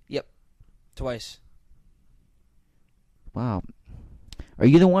 Twice. Wow. Are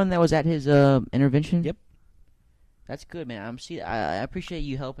you the one that was at his intervention? Yep. That's good, man. I appreciate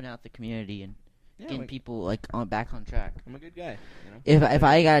you helping out the community and Yeah, getting people back on track. I'm a good guy. You know? If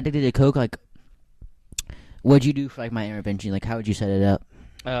I got addicted to coke, what'd you do for my intervention? How would you set it up?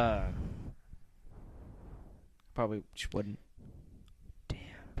 Probably just wouldn't. Damn,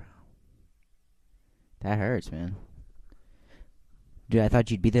 bro. That hurts, man. Dude, I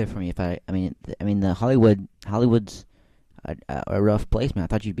thought you'd be there for me. The Hollywood's a rough place, man. I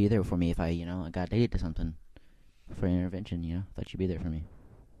thought you'd be there for me if I got addicted to something for an intervention. I thought you'd be there for me.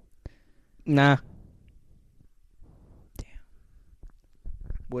 Nah. Damn.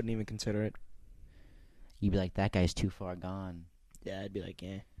 Wouldn't even consider it. You'd be like, that guy's too far gone. Yeah, I'd be like,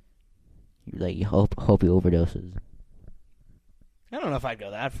 yeah. You'd be like, you hope he overdoses. I don't know if I'd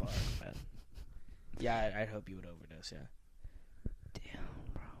go that far, but yeah, I'd hope you would overdose. Yeah. Damn,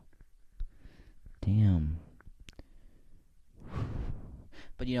 bro. Damn.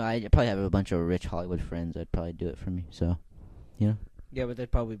 But I probably have a bunch of rich Hollywood friends that'd probably do it for me. So, Yeah, but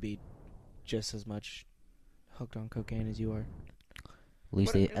they'd probably be just as much hooked on cocaine as you are. At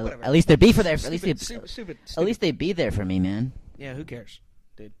least Whatever. at least they'd be for there. Stupid. At least they'd be there for me, man. Yeah, who cares?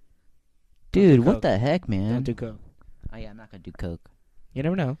 Dude, do what coke. the heck, man? Don't do coke. Oh yeah, I'm not gonna do coke. You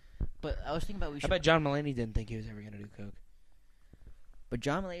never know. But I was thinking about I bet John Mulaney didn't think he was ever gonna do coke. But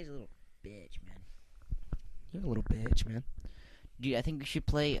John Mulaney's a little bitch, man. You're a little bitch, man. Dude, I think we should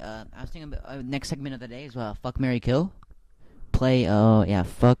play. I was thinking about next segment of the day is fuck, marry, kill. Play.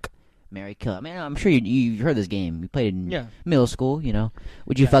 Fuck, marry, kill. I mean, I'm sure you heard this game. You played it in middle school.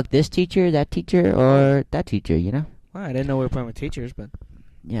 Would you fuck this teacher, that teacher, or that teacher? Well, I didn't know we were playing with teachers, but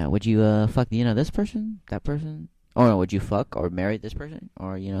Yeah. Would you fuck this person, that person? Or no, would you fuck or marry this person,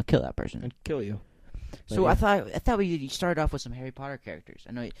 or kill that person? I'd kill you. So yeah. I thought we started off with some Harry Potter characters.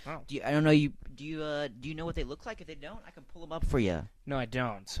 I know. Oh. I don't know you. Do you know what they look like? If they don't, I can pull them up for you. No, I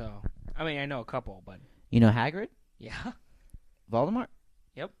don't. So, I mean, I know a couple, but Hagrid, yeah, Voldemort.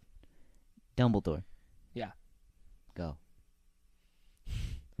 Yep. Dumbledore. Yeah. Go.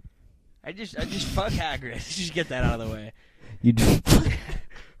 I just fuck Hagrid. Just get that out of the way. You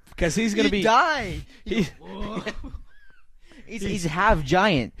Because he's gonna be die. He's, He's half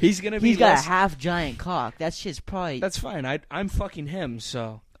giant. he's gonna be. He's got a less, half giant cock. That shit's probably. That's fine. I'm fucking him.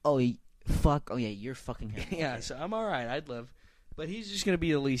 So Fuck. Oh yeah, you're fucking him. yeah. So I'm all right. I'd live. But he's just gonna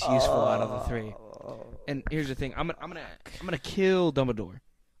be the least useful out of the three. And here's the thing. I'm gonna kill Dumbledore.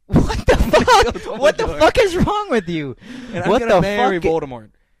 What the fuck? What the fuck is wrong with you? And I'm What gonna the marry fuck?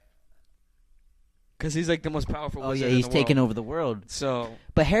 Voldemort. Because he's like the most powerful Oh wizard yeah, he's in the taking world. over the world. So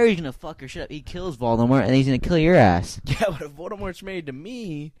But Harry's gonna fuck your shit up. He kills Voldemort, and he's gonna kill your ass. yeah, but if Voldemort's married to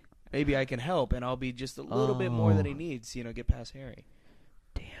me, maybe I can help, and I'll be just a little bit more than he needs. Get past Harry.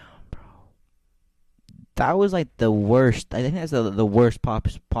 Damn, bro. That was like the worst. I think that's the worst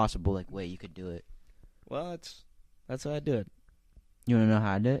possible like way you could do it. Well, that's how I do it. You wanna know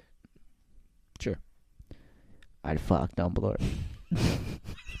how I did it? Sure. I'd fuck Dumbledore.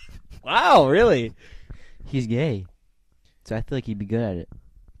 Wow, really? He's gay, so I feel like he'd be good at it.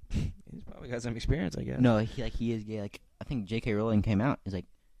 He's probably got some experience, I guess. No, he is gay. Like I think J.K. Rowling came out. He's like,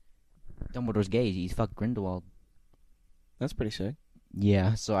 Dumbledore's gay. He's fucked Grindelwald. That's pretty sick.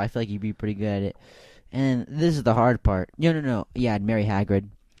 Yeah, so I feel like he'd be pretty good at it. And this is the hard part. No. Yeah, I'd marry Hagrid.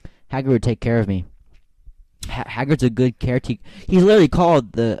 Hagrid would take care of me. Hagrid's a good caretaker. He's literally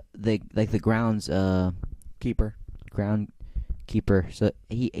called the grounds Keeper. groundkeeper. So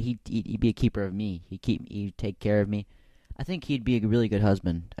he'd be a keeper of me. He'd take care of me. I think he'd be a really good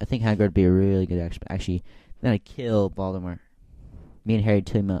husband. I think Hagrid would be a really good actually. Then I'd kill Voldemort. Me and Harry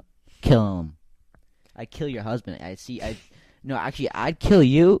team up. Kill him. I'd kill your husband. I'd kill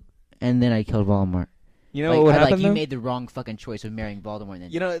you, and then I'd kill Voldemort. You know what would happen? You made the wrong fucking choice of marrying Voldemort.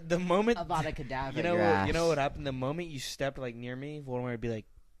 And then The moment Avada Kedavra. you know your what, ass. you know what happened? The moment you stepped near me, Voldemort would be like,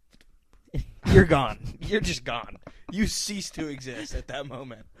 "You're gone. You're just gone. You cease to exist at that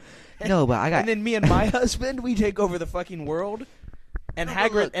moment." No, but I got. And then me and my husband, we take over the fucking world. And No,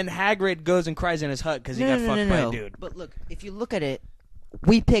 but look- Hagrid goes and cries in his hut because he got fucked by a dude. But look, if you look at it,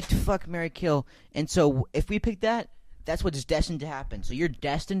 we picked fuck, marry, kill, and so if we pick that, that's what's destined to happen. So you're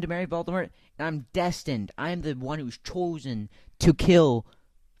destined to marry Voldemort, and I'm destined. I am the one who's chosen to kill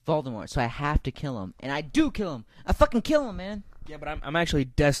Voldemort. So I have to kill him, and I do kill him. I fucking kill him, man. Yeah, but I'm actually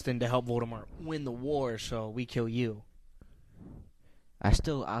destined to help Voldemort win the war, so we kill you. I'll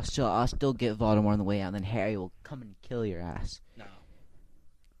still get Voldemort on the way out, and then Harry will come and kill your ass. No.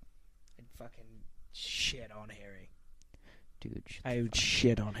 I'd fucking shit on Harry. Dude, I would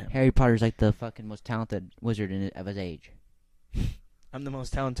shit on him. Harry Potter's like the fucking most talented wizard of his age. I'm the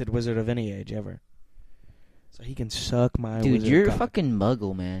most talented wizard of any age ever. So he can suck my Dude, wizard you're a cock. fucking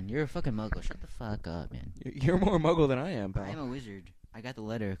muggle, man. You're a fucking muggle. Shut the fuck up, man. You're more muggle than I am, pal. I'm a wizard. I got the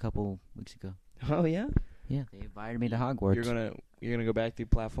letter a couple weeks ago. Oh, yeah? Yeah, they invited me to Hogwarts. You're gonna go back through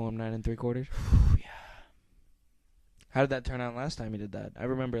platform 9 3/4? Yeah. How did that turn out last time you did that? I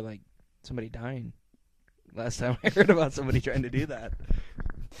remember, somebody dying. Last time I heard about somebody trying to do that.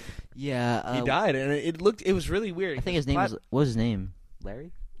 Yeah. He died, and it was really weird. I think his name was. What was his name?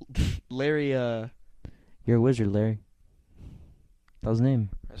 Larry? Larry, You're a wizard, Larry. That was his name.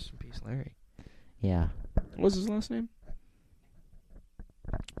 rest in peace, Larry. Yeah. What was his last name?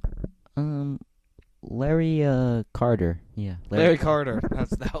 Larry Carter. Yeah. Larry Carter.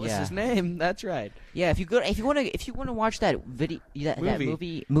 That was Yeah. his name. That's right. Yeah, if you wanna watch that video, that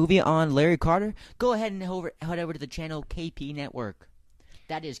Movie. movie on Larry Carter, go ahead and head over to the channel KP Network.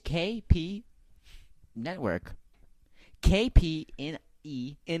 That is KP Network. KPNER.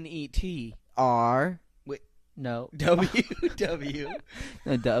 NET. Wait. No. W.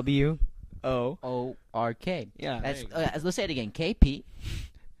 No, O. WORK. Yeah. That's there you go. let's say it again. KP.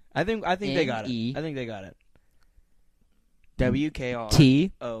 I think they got it. NE. I think they got it. WKR.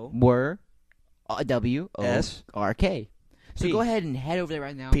 T. O. Were. WORK. S. So P. go ahead and head over there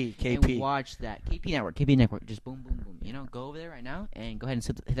right now P. KP. and watch that KP Network. KP Network. Just boom, boom, boom. Go over there right now and go ahead and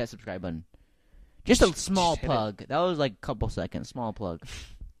hit that subscribe button. Just a small hit it. plug. That was like a couple seconds. Small plug.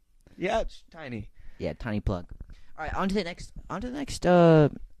 Yeah, it's tiny. Yeah, tiny plug. All right, on to the next.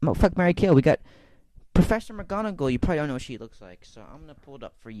 Fuck, marry, kill. We got Professor McGonagall. You probably don't know what she looks like, so I'm gonna pull it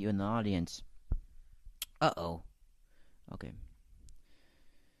up for you in the audience. Okay.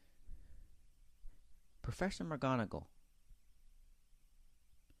 Professor McGonagall.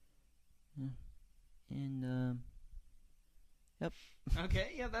 And yep.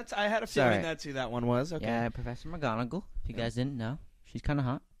 Okay, yeah, I had a feeling Sorry. that's who that one was. Okay. Yeah, Professor McGonagall. If you guys didn't know, she's kind of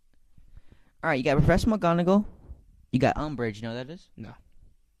hot. All right, you got Professor McGonagall. You got Umbridge. You know who that is? No.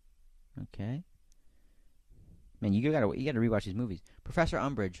 Okay. Man, you gotta rewatch these movies. Professor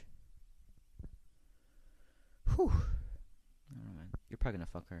Umbridge. Whew. I don't know, man. You're probably gonna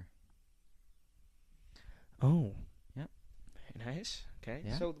fuck her. Oh. Yep. Very nice. Okay.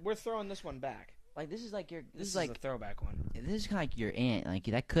 Yeah. So we're throwing this one back. Like this is like your. This is like a throwback one. this is kind of like your aunt. Like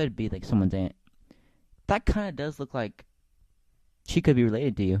that could be like someone's aunt. That kind of does look like she could be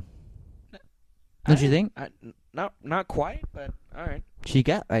related to you. Don't you think? Not quite, but all right. She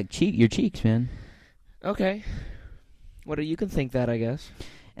got like your cheeks, man. Okay. You can think that, I guess.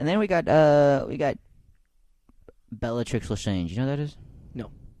 And then we got Bellatrix Lestrange. You know who that is?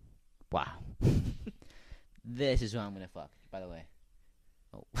 No. Wow. This is who I'm gonna fuck. By the way.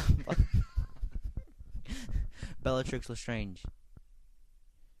 Oh. Bellatrix Lestrange.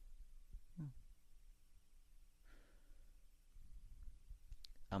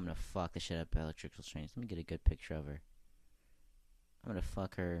 I'm gonna fuck the shit out of Bellatrix Lestrange. Let me get a good picture of her. I'm gonna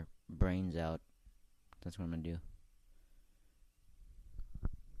fuck her brains out. That's what I'm gonna do.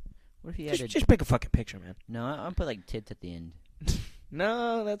 What if you had Just pick a fucking picture, man. No, I'm gonna put like tits at the end.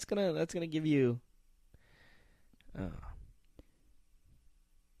 No, that's gonna give you.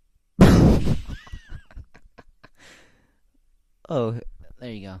 Oh,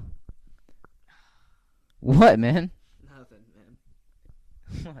 there you go. What, man? Nothing, man.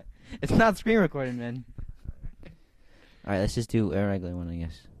 What? It's not screen recording, man. All right, let's just do a regular one, I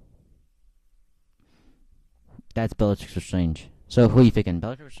guess. That's Bellatrix Lestrange. So who are you picking?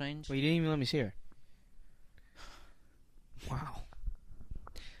 Bellatrix Lestrange? Well, you didn't even let me see her. Wow.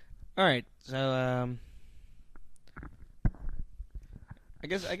 All right, so I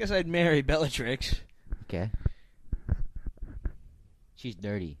guess I'd marry Bellatrix. Okay. She's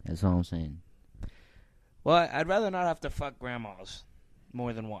dirty. That's all I'm saying. Well, I'd rather not have to fuck grandmas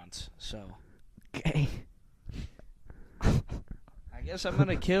more than once. So. Okay. I guess I'm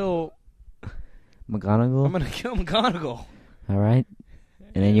gonna kill. McGonagall. I'm gonna kill McGonagall. All right.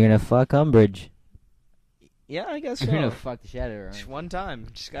 And then you're gonna fuck Umbridge. Yeah, I guess so. You're gonna fuck the shit out of her. Just one time.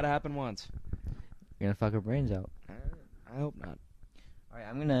 Just gotta happen once. You're gonna fuck her brains out. I hope not. All right,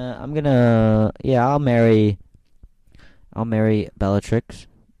 I'm gonna. Yeah, I'll marry Bellatrix,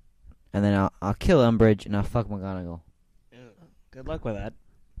 and then I'll kill Umbridge and I'll fuck McGonagall. Good luck with that.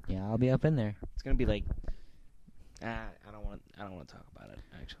 Yeah, I'll be up in there. It's gonna be like. I don't want to talk about it.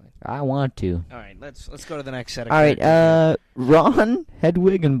 Actually. I want to. All right, let's go to the next set of. All right, Ron,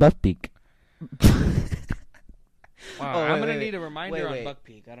 Hedwig, and Buckbeak. Wow, Oh, I'm wait, gonna wait, need a reminder wait. on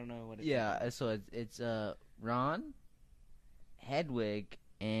Buckpeak. I don't know what it is. Yeah, so it's Ron, Hedwig,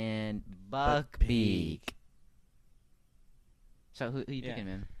 and Buckbeak. So who you picking,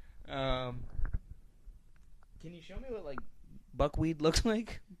 man? Can you show me what like buckweed looks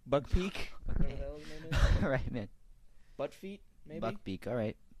like? Buckpeak. Whatever the hell his name is. All right, man. Butt feet, maybe. Buckbeak. All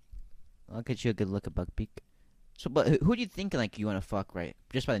right. I'll get you a good look at Buckbeak. So, but who do you think like you want to fuck, right?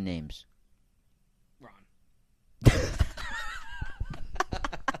 Just by the names. Ron.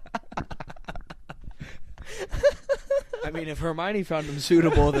 I mean, if Hermione found him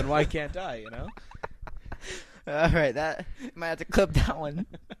suitable, then why can't I? You know. All right, that might have to clip that one.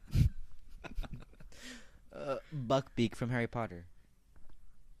 Buckbeak from Harry Potter.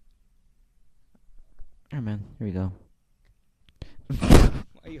 All right, man. Here we go. Why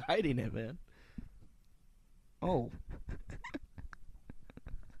are you hiding it, man? Oh.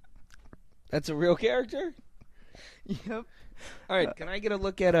 That's a real character? Yep. All right, can I get a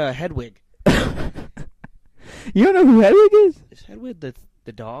look at Hedwig? You don't know who Hedwig is? Is Hedwig the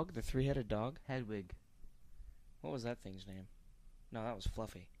dog? The three-headed dog? Hedwig. What was that thing's name? No, that was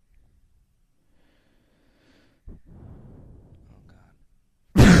Fluffy. Oh, God.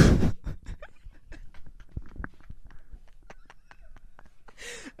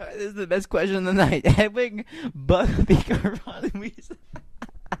 This is the best question of the night. Hedwig, Buckbeak, or Ron Weasley?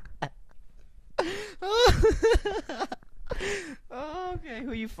 Okay,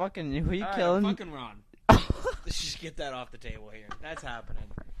 who you fucking? Who you killing? I'm fucking Ron. Let's just get that off the table here. That's happening.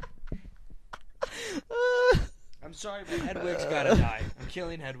 I'm sorry, but Hedwig's gotta die. I'm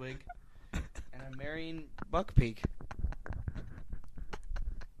killing Hedwig. And I'm marrying Buckpeak.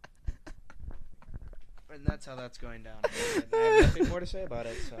 And that's how that's going down. I have nothing more to say about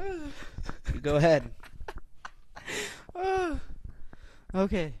it, so you go ahead.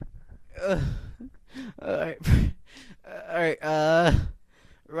 Okay. Alright. Alright,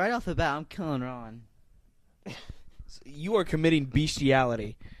 right off the bat, I'm killing Ron. You are committing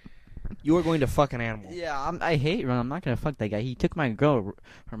bestiality. You are going to fuck an animal. Yeah, I hate Ron. I'm not gonna fuck that guy. He took my girl,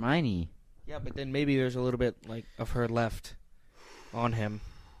 Hermione. Yeah, but then maybe there's a little bit like of her left on him.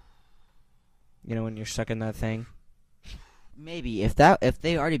 You know, when you're sucking that thing. Maybe if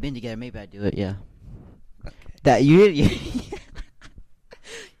they already been together, maybe I'd do it. Yeah. Okay. That you did.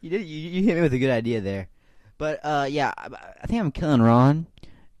 You did. You hit me with a good idea there. But yeah, I think I'm killing Ron.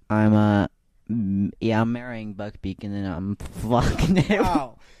 I'm I'm marrying Buckbeak, and then I'm fucking him.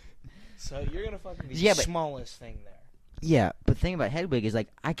 Wow. So you're gonna fucking be the smallest thing there. Yeah, but the thing about Hedwig is like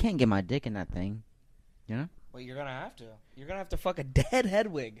I can't get my dick in that thing. You know? Well, you're gonna have to. You're gonna have to fuck a dead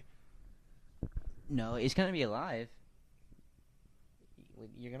Hedwig. No, it's gonna be alive.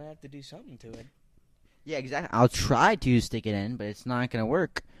 You're gonna have to do something to it. Yeah, exactly. I'll try to stick it in, but it's not gonna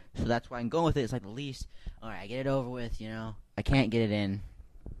work. So that's why I'm going with it. It's like the least. All right, get it over with. You know, I can't get it in.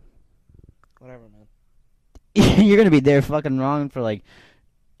 Whatever, man. You're gonna be there fucking wrong for like.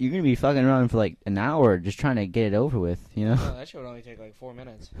 You're gonna be fucking wrong for like an hour just trying to get it over with. You know. No, that shit would only take like 4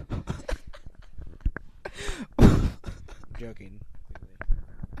 minutes. I'm joking.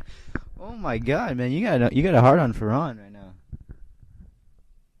 Oh my god, man! You got a hard on for Ron right now.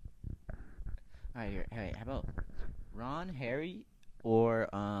 All right, hey, how about Ron, Harry, or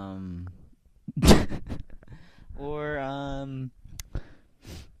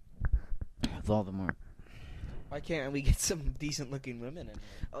Voldemort? Why can't we get some decent-looking women in here?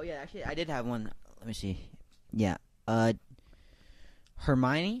 Oh yeah, actually, I did have one. Let me see. Yeah,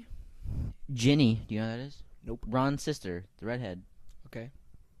 Hermione, Ginny. Do you know who that is? Nope. Ron's sister, the redhead. Okay.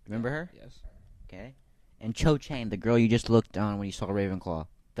 Remember her? Yes. Okay. And Cho Chang, the girl you just looked on when you saw Ravenclaw,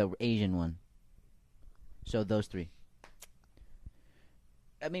 the Asian one. So those three.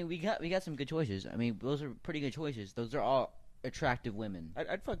 I mean, we got some good choices. I mean, those are pretty good choices. Those are all attractive women.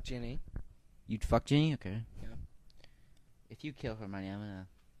 I'd fuck Ginny. You'd fuck Ginny? Okay. Yeah. If you kill Hermione,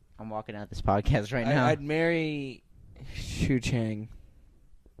 I'm walking out this podcast right now. I'd marry Shu Chang.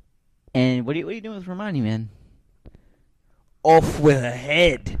 And what are you doing with Hermione, man? Off with a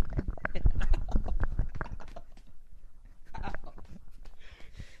head.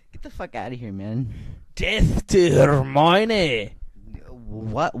 Get the fuck out of here, man. Death to Hermione.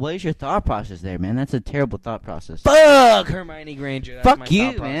 What is your thought process there, man? That's a terrible thought process. Fuck Hermione Granger. That's Fuck my you,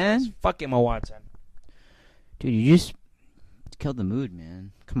 thought process. man. Fuck Emma Watson. Dude, you just killed the mood,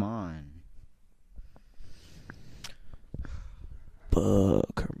 man. Come on.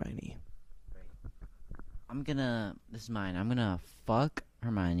 Fuck Hermione. This is mine. I'm gonna fuck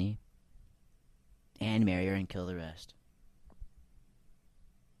Hermione and marry her and kill the rest.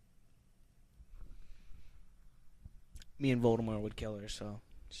 Me and Voldemort would kill her, so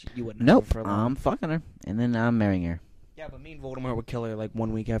you wouldn't. Nope, have her for long. I'm fucking her, and then I'm marrying her. Yeah, but me and Voldemort would kill her like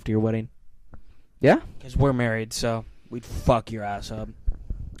 1 week after your wedding. Yeah? Because we're married, so we'd fuck your ass up.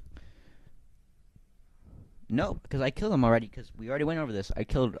 No, because I killed him already. Because we already went over this. I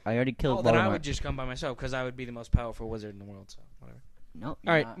already killed. Oh, Voldemort. then I would just come by myself because I would be the most powerful wizard in the world. So whatever. No. All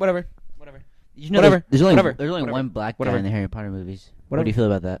right, whatever. You know, Whatever. There's only Whatever. one black guy Whatever. in the Harry Potter movies. What Whatever. do you feel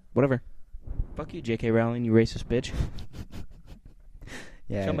about that? Whatever. Fuck you, J.K. Rowling, you racist bitch.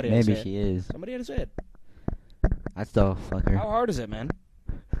 Yeah, Somebody had to maybe say she is. Somebody had to say it. I still fuck her. How hard is it, man?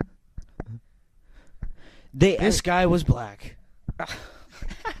 This guy was black.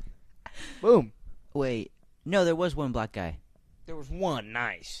 Boom. Wait, no, there was one black guy. There was one.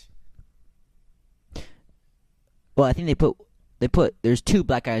 Nice. Well, I think they put. There's two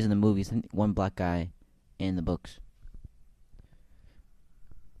black guys in the movies. And one black guy in the books.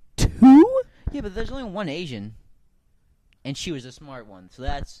 Two? Yeah, but there's only one Asian, and she was a smart one. So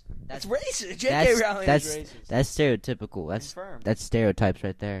that's racist. J.K. Rowling is racist. That's stereotypical. Confirmed. That's stereotypes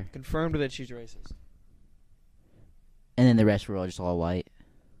right there. Confirmed that she's racist. And then the rest were all just all white.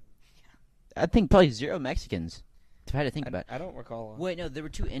 I think probably 0 Mexicans. If I had to think about it. I don't recall. Wait, no, there were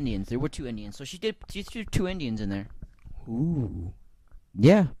 2 Indians. So she threw 2 Indians in there. Ooh.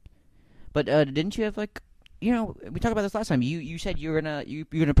 Yeah. But didn't you have like, you know, we talked about this last time. You said you were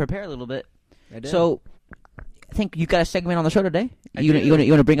gonna prepare a little bit. I did. So I think you got a segment on the show today. I You do.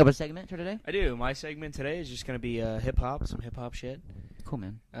 gonna bring up a segment for today? I do. My segment today is just gonna be hip hop, some hip hop shit. Cool,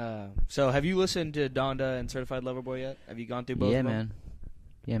 man. So have you listened to Donda and Certified Lover Boy yet? Have you gone through both of them?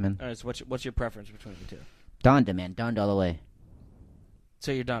 Yeah, man. All right. So what's your preference between the two? Donda, man. Donda all the way.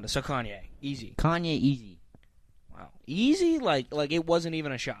 So you're Donda. So Kanye, easy. Kanye, easy. Wow, easy. Like it wasn't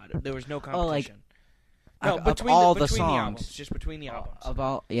even a shot. There was no competition. No, Of between all the songs. albums, just between the albums.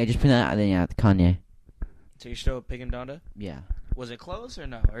 Just put that. Then yeah, Kanye. So you're still picking Donda? Yeah. Was it close or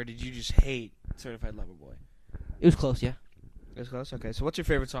no? Or did you just hate Certified Lover Boy? It was close, yeah. It was close? Okay, so what's your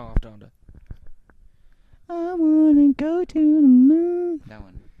favorite song off Donda? I wanna go to the moon. That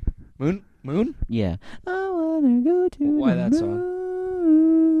one. Moon? Yeah. I wanna go to Why the that song?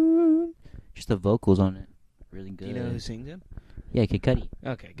 moon. Just the vocals on it. Really good. Do you know who sings it? Yeah, Kid Cudi.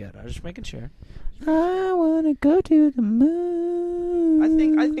 Okay, good. I was just making sure. I wanna go to the moon. I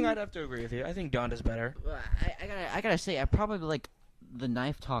think I'd have to agree with you. I think Donda's better. Well, I gotta say, I probably like the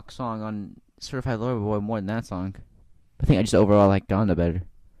Knife Talk song on Certified Lover Boy more than that song. I think I just overall like Donda better.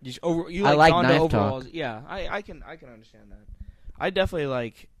 You I like like Donda Knife overall? Talk. Yeah, I can understand that. I definitely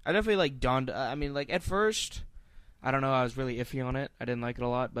like Donda. I mean, like at first, I don't know. I was really iffy on it. I didn't like it a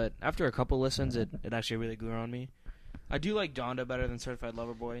lot, but after a couple listens, it actually really grew on me. I do like Donda better than Certified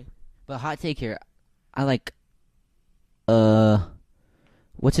Lover Boy. But hot take here, I like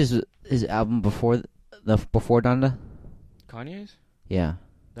what's his album before before Donda? Kanye's? Yeah,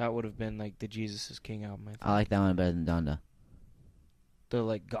 That would have been like the Jesus is King album. I think. I like that one better than Donda. The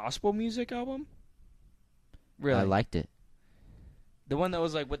like gospel music album. Really? I liked it. The one that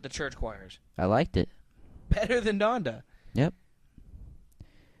was like with the church choirs. I liked it. Better than Donda. Yep.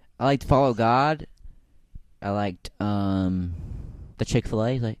 I liked Follow God. I liked the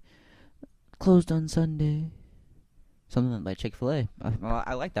Chick-fil-A, like closed on Sunday. Something like Chick-fil-A.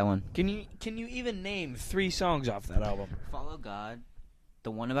 I like that one. Can you even name 3 songs off that album? Follow God. The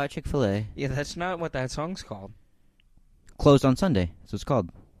one about Chick-fil-A. Yeah, that's not what that song's called. Closed on Sunday. That's what it's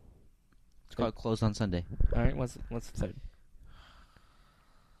called. It's called Closed on Sunday. All right, what's the third?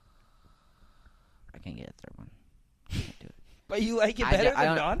 I can't get a third one. Can't do it. But you like it better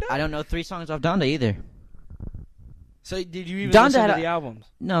than Donda? I don't know 3 songs off Donda either. So did you even Donda listen had to a- the albums?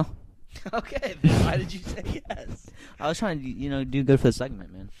 No. Okay, then why did you say yes? I was trying to, do good for the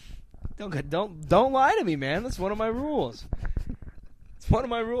segment, man. Don't lie to me, man. That's one of my rules. It's one of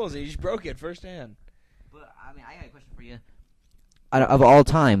my rules, and you just broke it firsthand. But, I mean, I got a question for you. Of all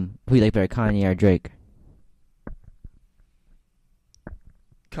time, who you like better, Kanye or Drake?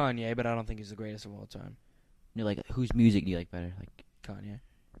 Kanye, but I don't think he's the greatest of all time. Whose music do you like better? Like, Kanye.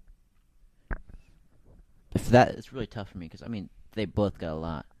 if that, it's really tough for me, because, I mean, they both got a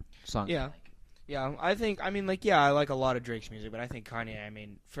lot. Songs I Yeah. like. Yeah, I like a lot of Drake's music, but I think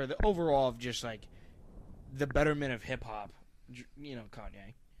Kanye, for the overall of just, like, the betterment of hip-hop,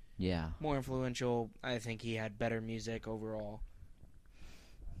 Kanye. Yeah. More influential. I think he had better music overall.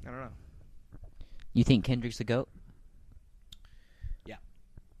 I don't know. You think Kendrick's the GOAT?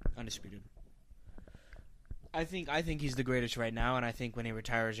 Undisputed. I think he's the greatest right now, and I think when he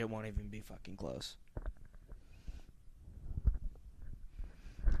retires, it won't even be fucking close.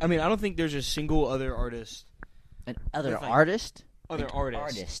 I mean, I don't think there's a single other artist. Other With, like, artist? Other Like,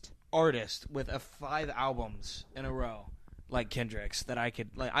 artist. Artist with 5 albums in a row like Kendrick's that I could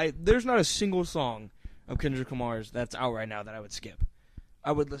there's not a single song of Kendrick Lamar's that's out right now that I would skip.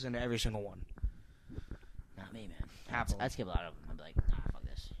 I would listen to every single one. Not me, man. Happily. I'd skip a lot of them. I'd be like, nah, fuck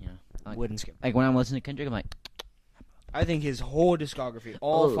this, Like, Wouldn't skip. like when I'm listening to Kendrick, I'm like, I think his whole discography,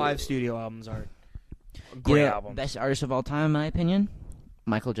 all 5 studio albums are great albums. Best artist of all time, in my opinion,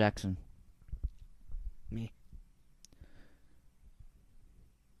 Michael Jackson. Me.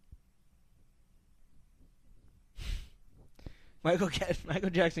 Michael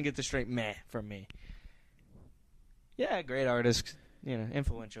Jackson gets a straight meh from me. Yeah, great artist,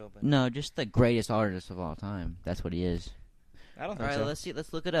 influential, but No, just the greatest artist of all time. That's what he is. I don't All think right, so. let's see.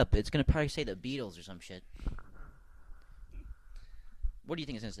 Let's look it up. It's gonna probably say the Beatles or some shit. What do you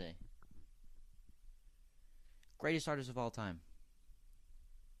think it's gonna say? Greatest artist of all time.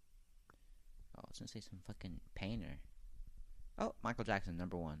 Oh, it's gonna say some fucking painter. Oh, Michael Jackson,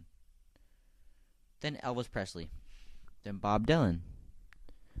 number 1. Then Elvis Presley. Then Bob Dylan.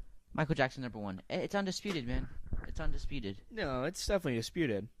 Michael Jackson, number 1. It's undisputed, man. It's undisputed. No, it's definitely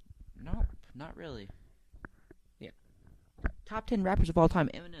disputed. Nope, not really. Yeah. Top 10 rappers of all time.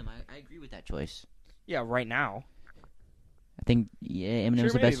 Eminem. I agree with that choice. Yeah, right now. I think Eminem's Sure,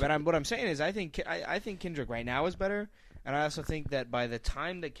 the maybe, best. but what I'm saying is I think Kendrick right now is better, and I also think that by the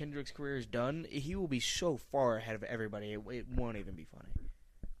time that Kendrick's career is done, he will be so far ahead of everybody, it won't even be funny.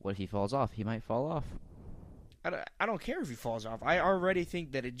 What if he falls off? He might fall off. I don't care if he falls off. I already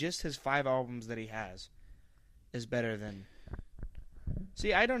think that just his 5 albums that he has is better than...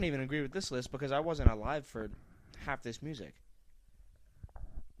 See, I don't even agree with this list because I wasn't alive for half this music.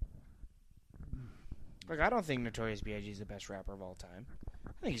 Like, I don't think Notorious B.I.G. is the best rapper of all time.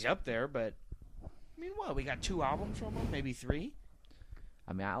 I think he's up there, but... I mean, what? We got 2 albums from him? Maybe 3?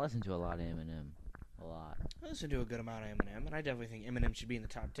 I mean, I listen to a lot of Eminem. A lot. I listen to a good amount of Eminem, and I definitely think Eminem should be in the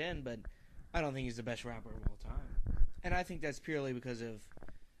top 10, but I don't think he's the best rapper of all time. And I think that's purely because of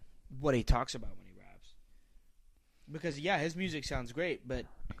what he talks about when he raps. Because, yeah, his music sounds great, but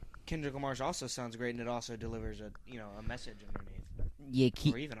Kendrick Lamar's also sounds great, and it also delivers a message underneath. Yeah,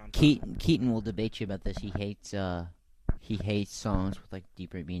 Or even on top. Keaton will debate you about this. He hates songs with like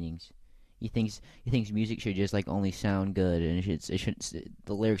deeper meanings. He thinks music should just like only sound good, and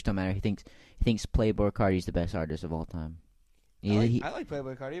the lyrics don't matter. He thinks Playboi Carti's the best artist of all time. I like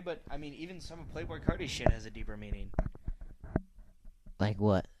Playboi Carti, but I mean, even some of Playboi Carti's shit has a deeper meaning. Like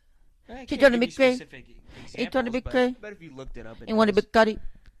what? I He can't trying to give be you crazy. specific He trying to be examples, crazy. but if you looked it up, And want to be Carti.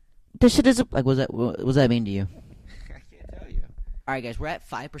 This shit is like, what does that mean to you? I can't tell you. All right, guys, we're at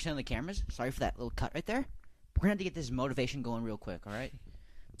 5% of the cameras. Sorry for that little cut right there. We're gonna have to get this motivation going real quick. All right.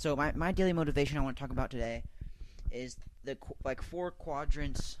 So my daily motivation I want to talk about today is the four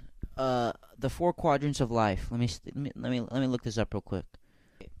quadrants. The four quadrants of life. Let me look this up real quick.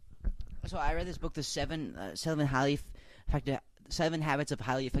 So I read this book, the seven habits of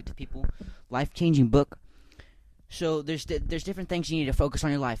highly effective people, life-changing book. So there's different things you need to focus on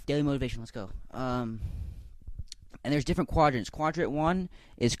in your life. Daily motivation. Let's go. And there's different quadrants. Quadrant 1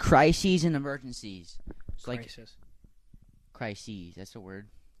 is crises and emergencies. It's crises. That's a word.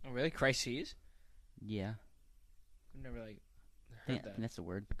 Oh, really? Crises? Yeah. I've never I heard that. think that's the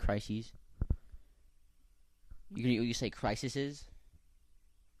word. Crises. You say crises.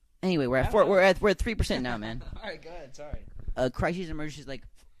 Anyway, we're at 3% now, man. All right, go ahead. Sorry. Crises and emergencies, like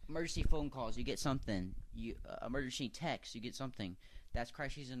emergency phone calls, you get something. Emergency text, you get something. That's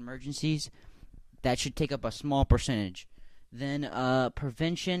crises and emergencies. That should take up a small percentage. Then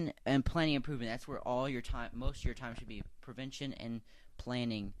prevention and planning improvement. That's where most of your time should be. Prevention and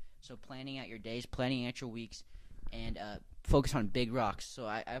planning. So planning out your days, planning out your weeks, and focus on big rocks. So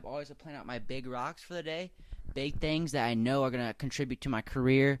I've always planned out my big rocks for the day. Big things that I know are going to contribute to my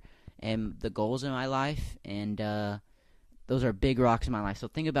career and the goals in my life. And those are big rocks in my life. So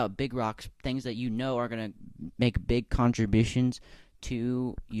think about big rocks, things that you know are going to make big contributions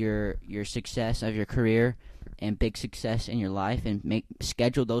to your success of your career and big success in your life, and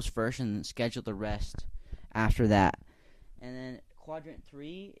schedule those first and schedule the rest after that. And then quadrant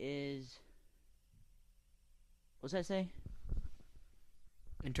 3 is, what's that say?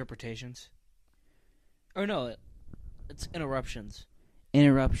 Interpretations. Or no, it's interruptions.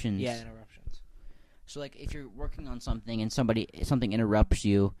 Interruptions. Yeah, interruptions. So like if you're working on something and something interrupts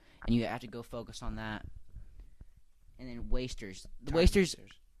you and you have to go focus on that. And then wasters.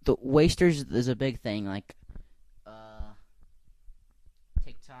 The wasters is a big thing, like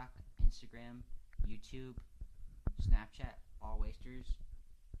TikTok, Instagram, YouTube, Snapchat, all wasters.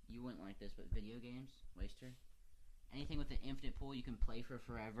 You wouldn't like this, but video games, waster. Anything with an infinite pool you can play for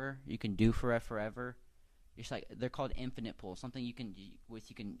forever, you can do forever. It's like they're called infinite pools. Something you can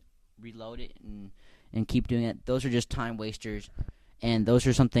reload it and keep doing it. Those are just time wasters, and those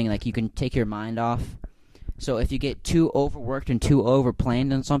are something like you can take your mind off. So if you get too overworked and too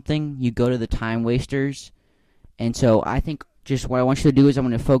overplanned on something, you go to the time wasters. And so I think just what I want you to do is I'm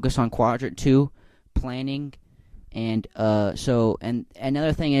going to focus on quadrant 2, planning, and and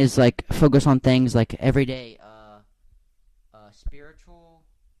another thing is like focus on things like everyday spiritual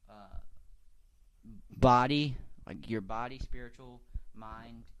body, like your body, spiritual,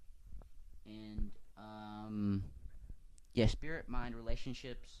 mind, and spirit, mind,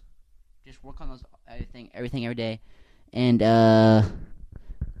 relationships. Just work on those everything every day, and damn,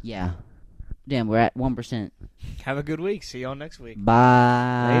 we're at 1%. Have a good week. See y'all next week.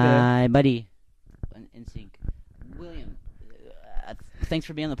 Bye, later, buddy. In sync, William. Thanks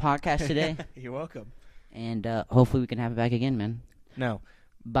for being on the podcast today. You're welcome. And hopefully we can have it back again, man. No.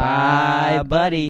 Bye, buddy.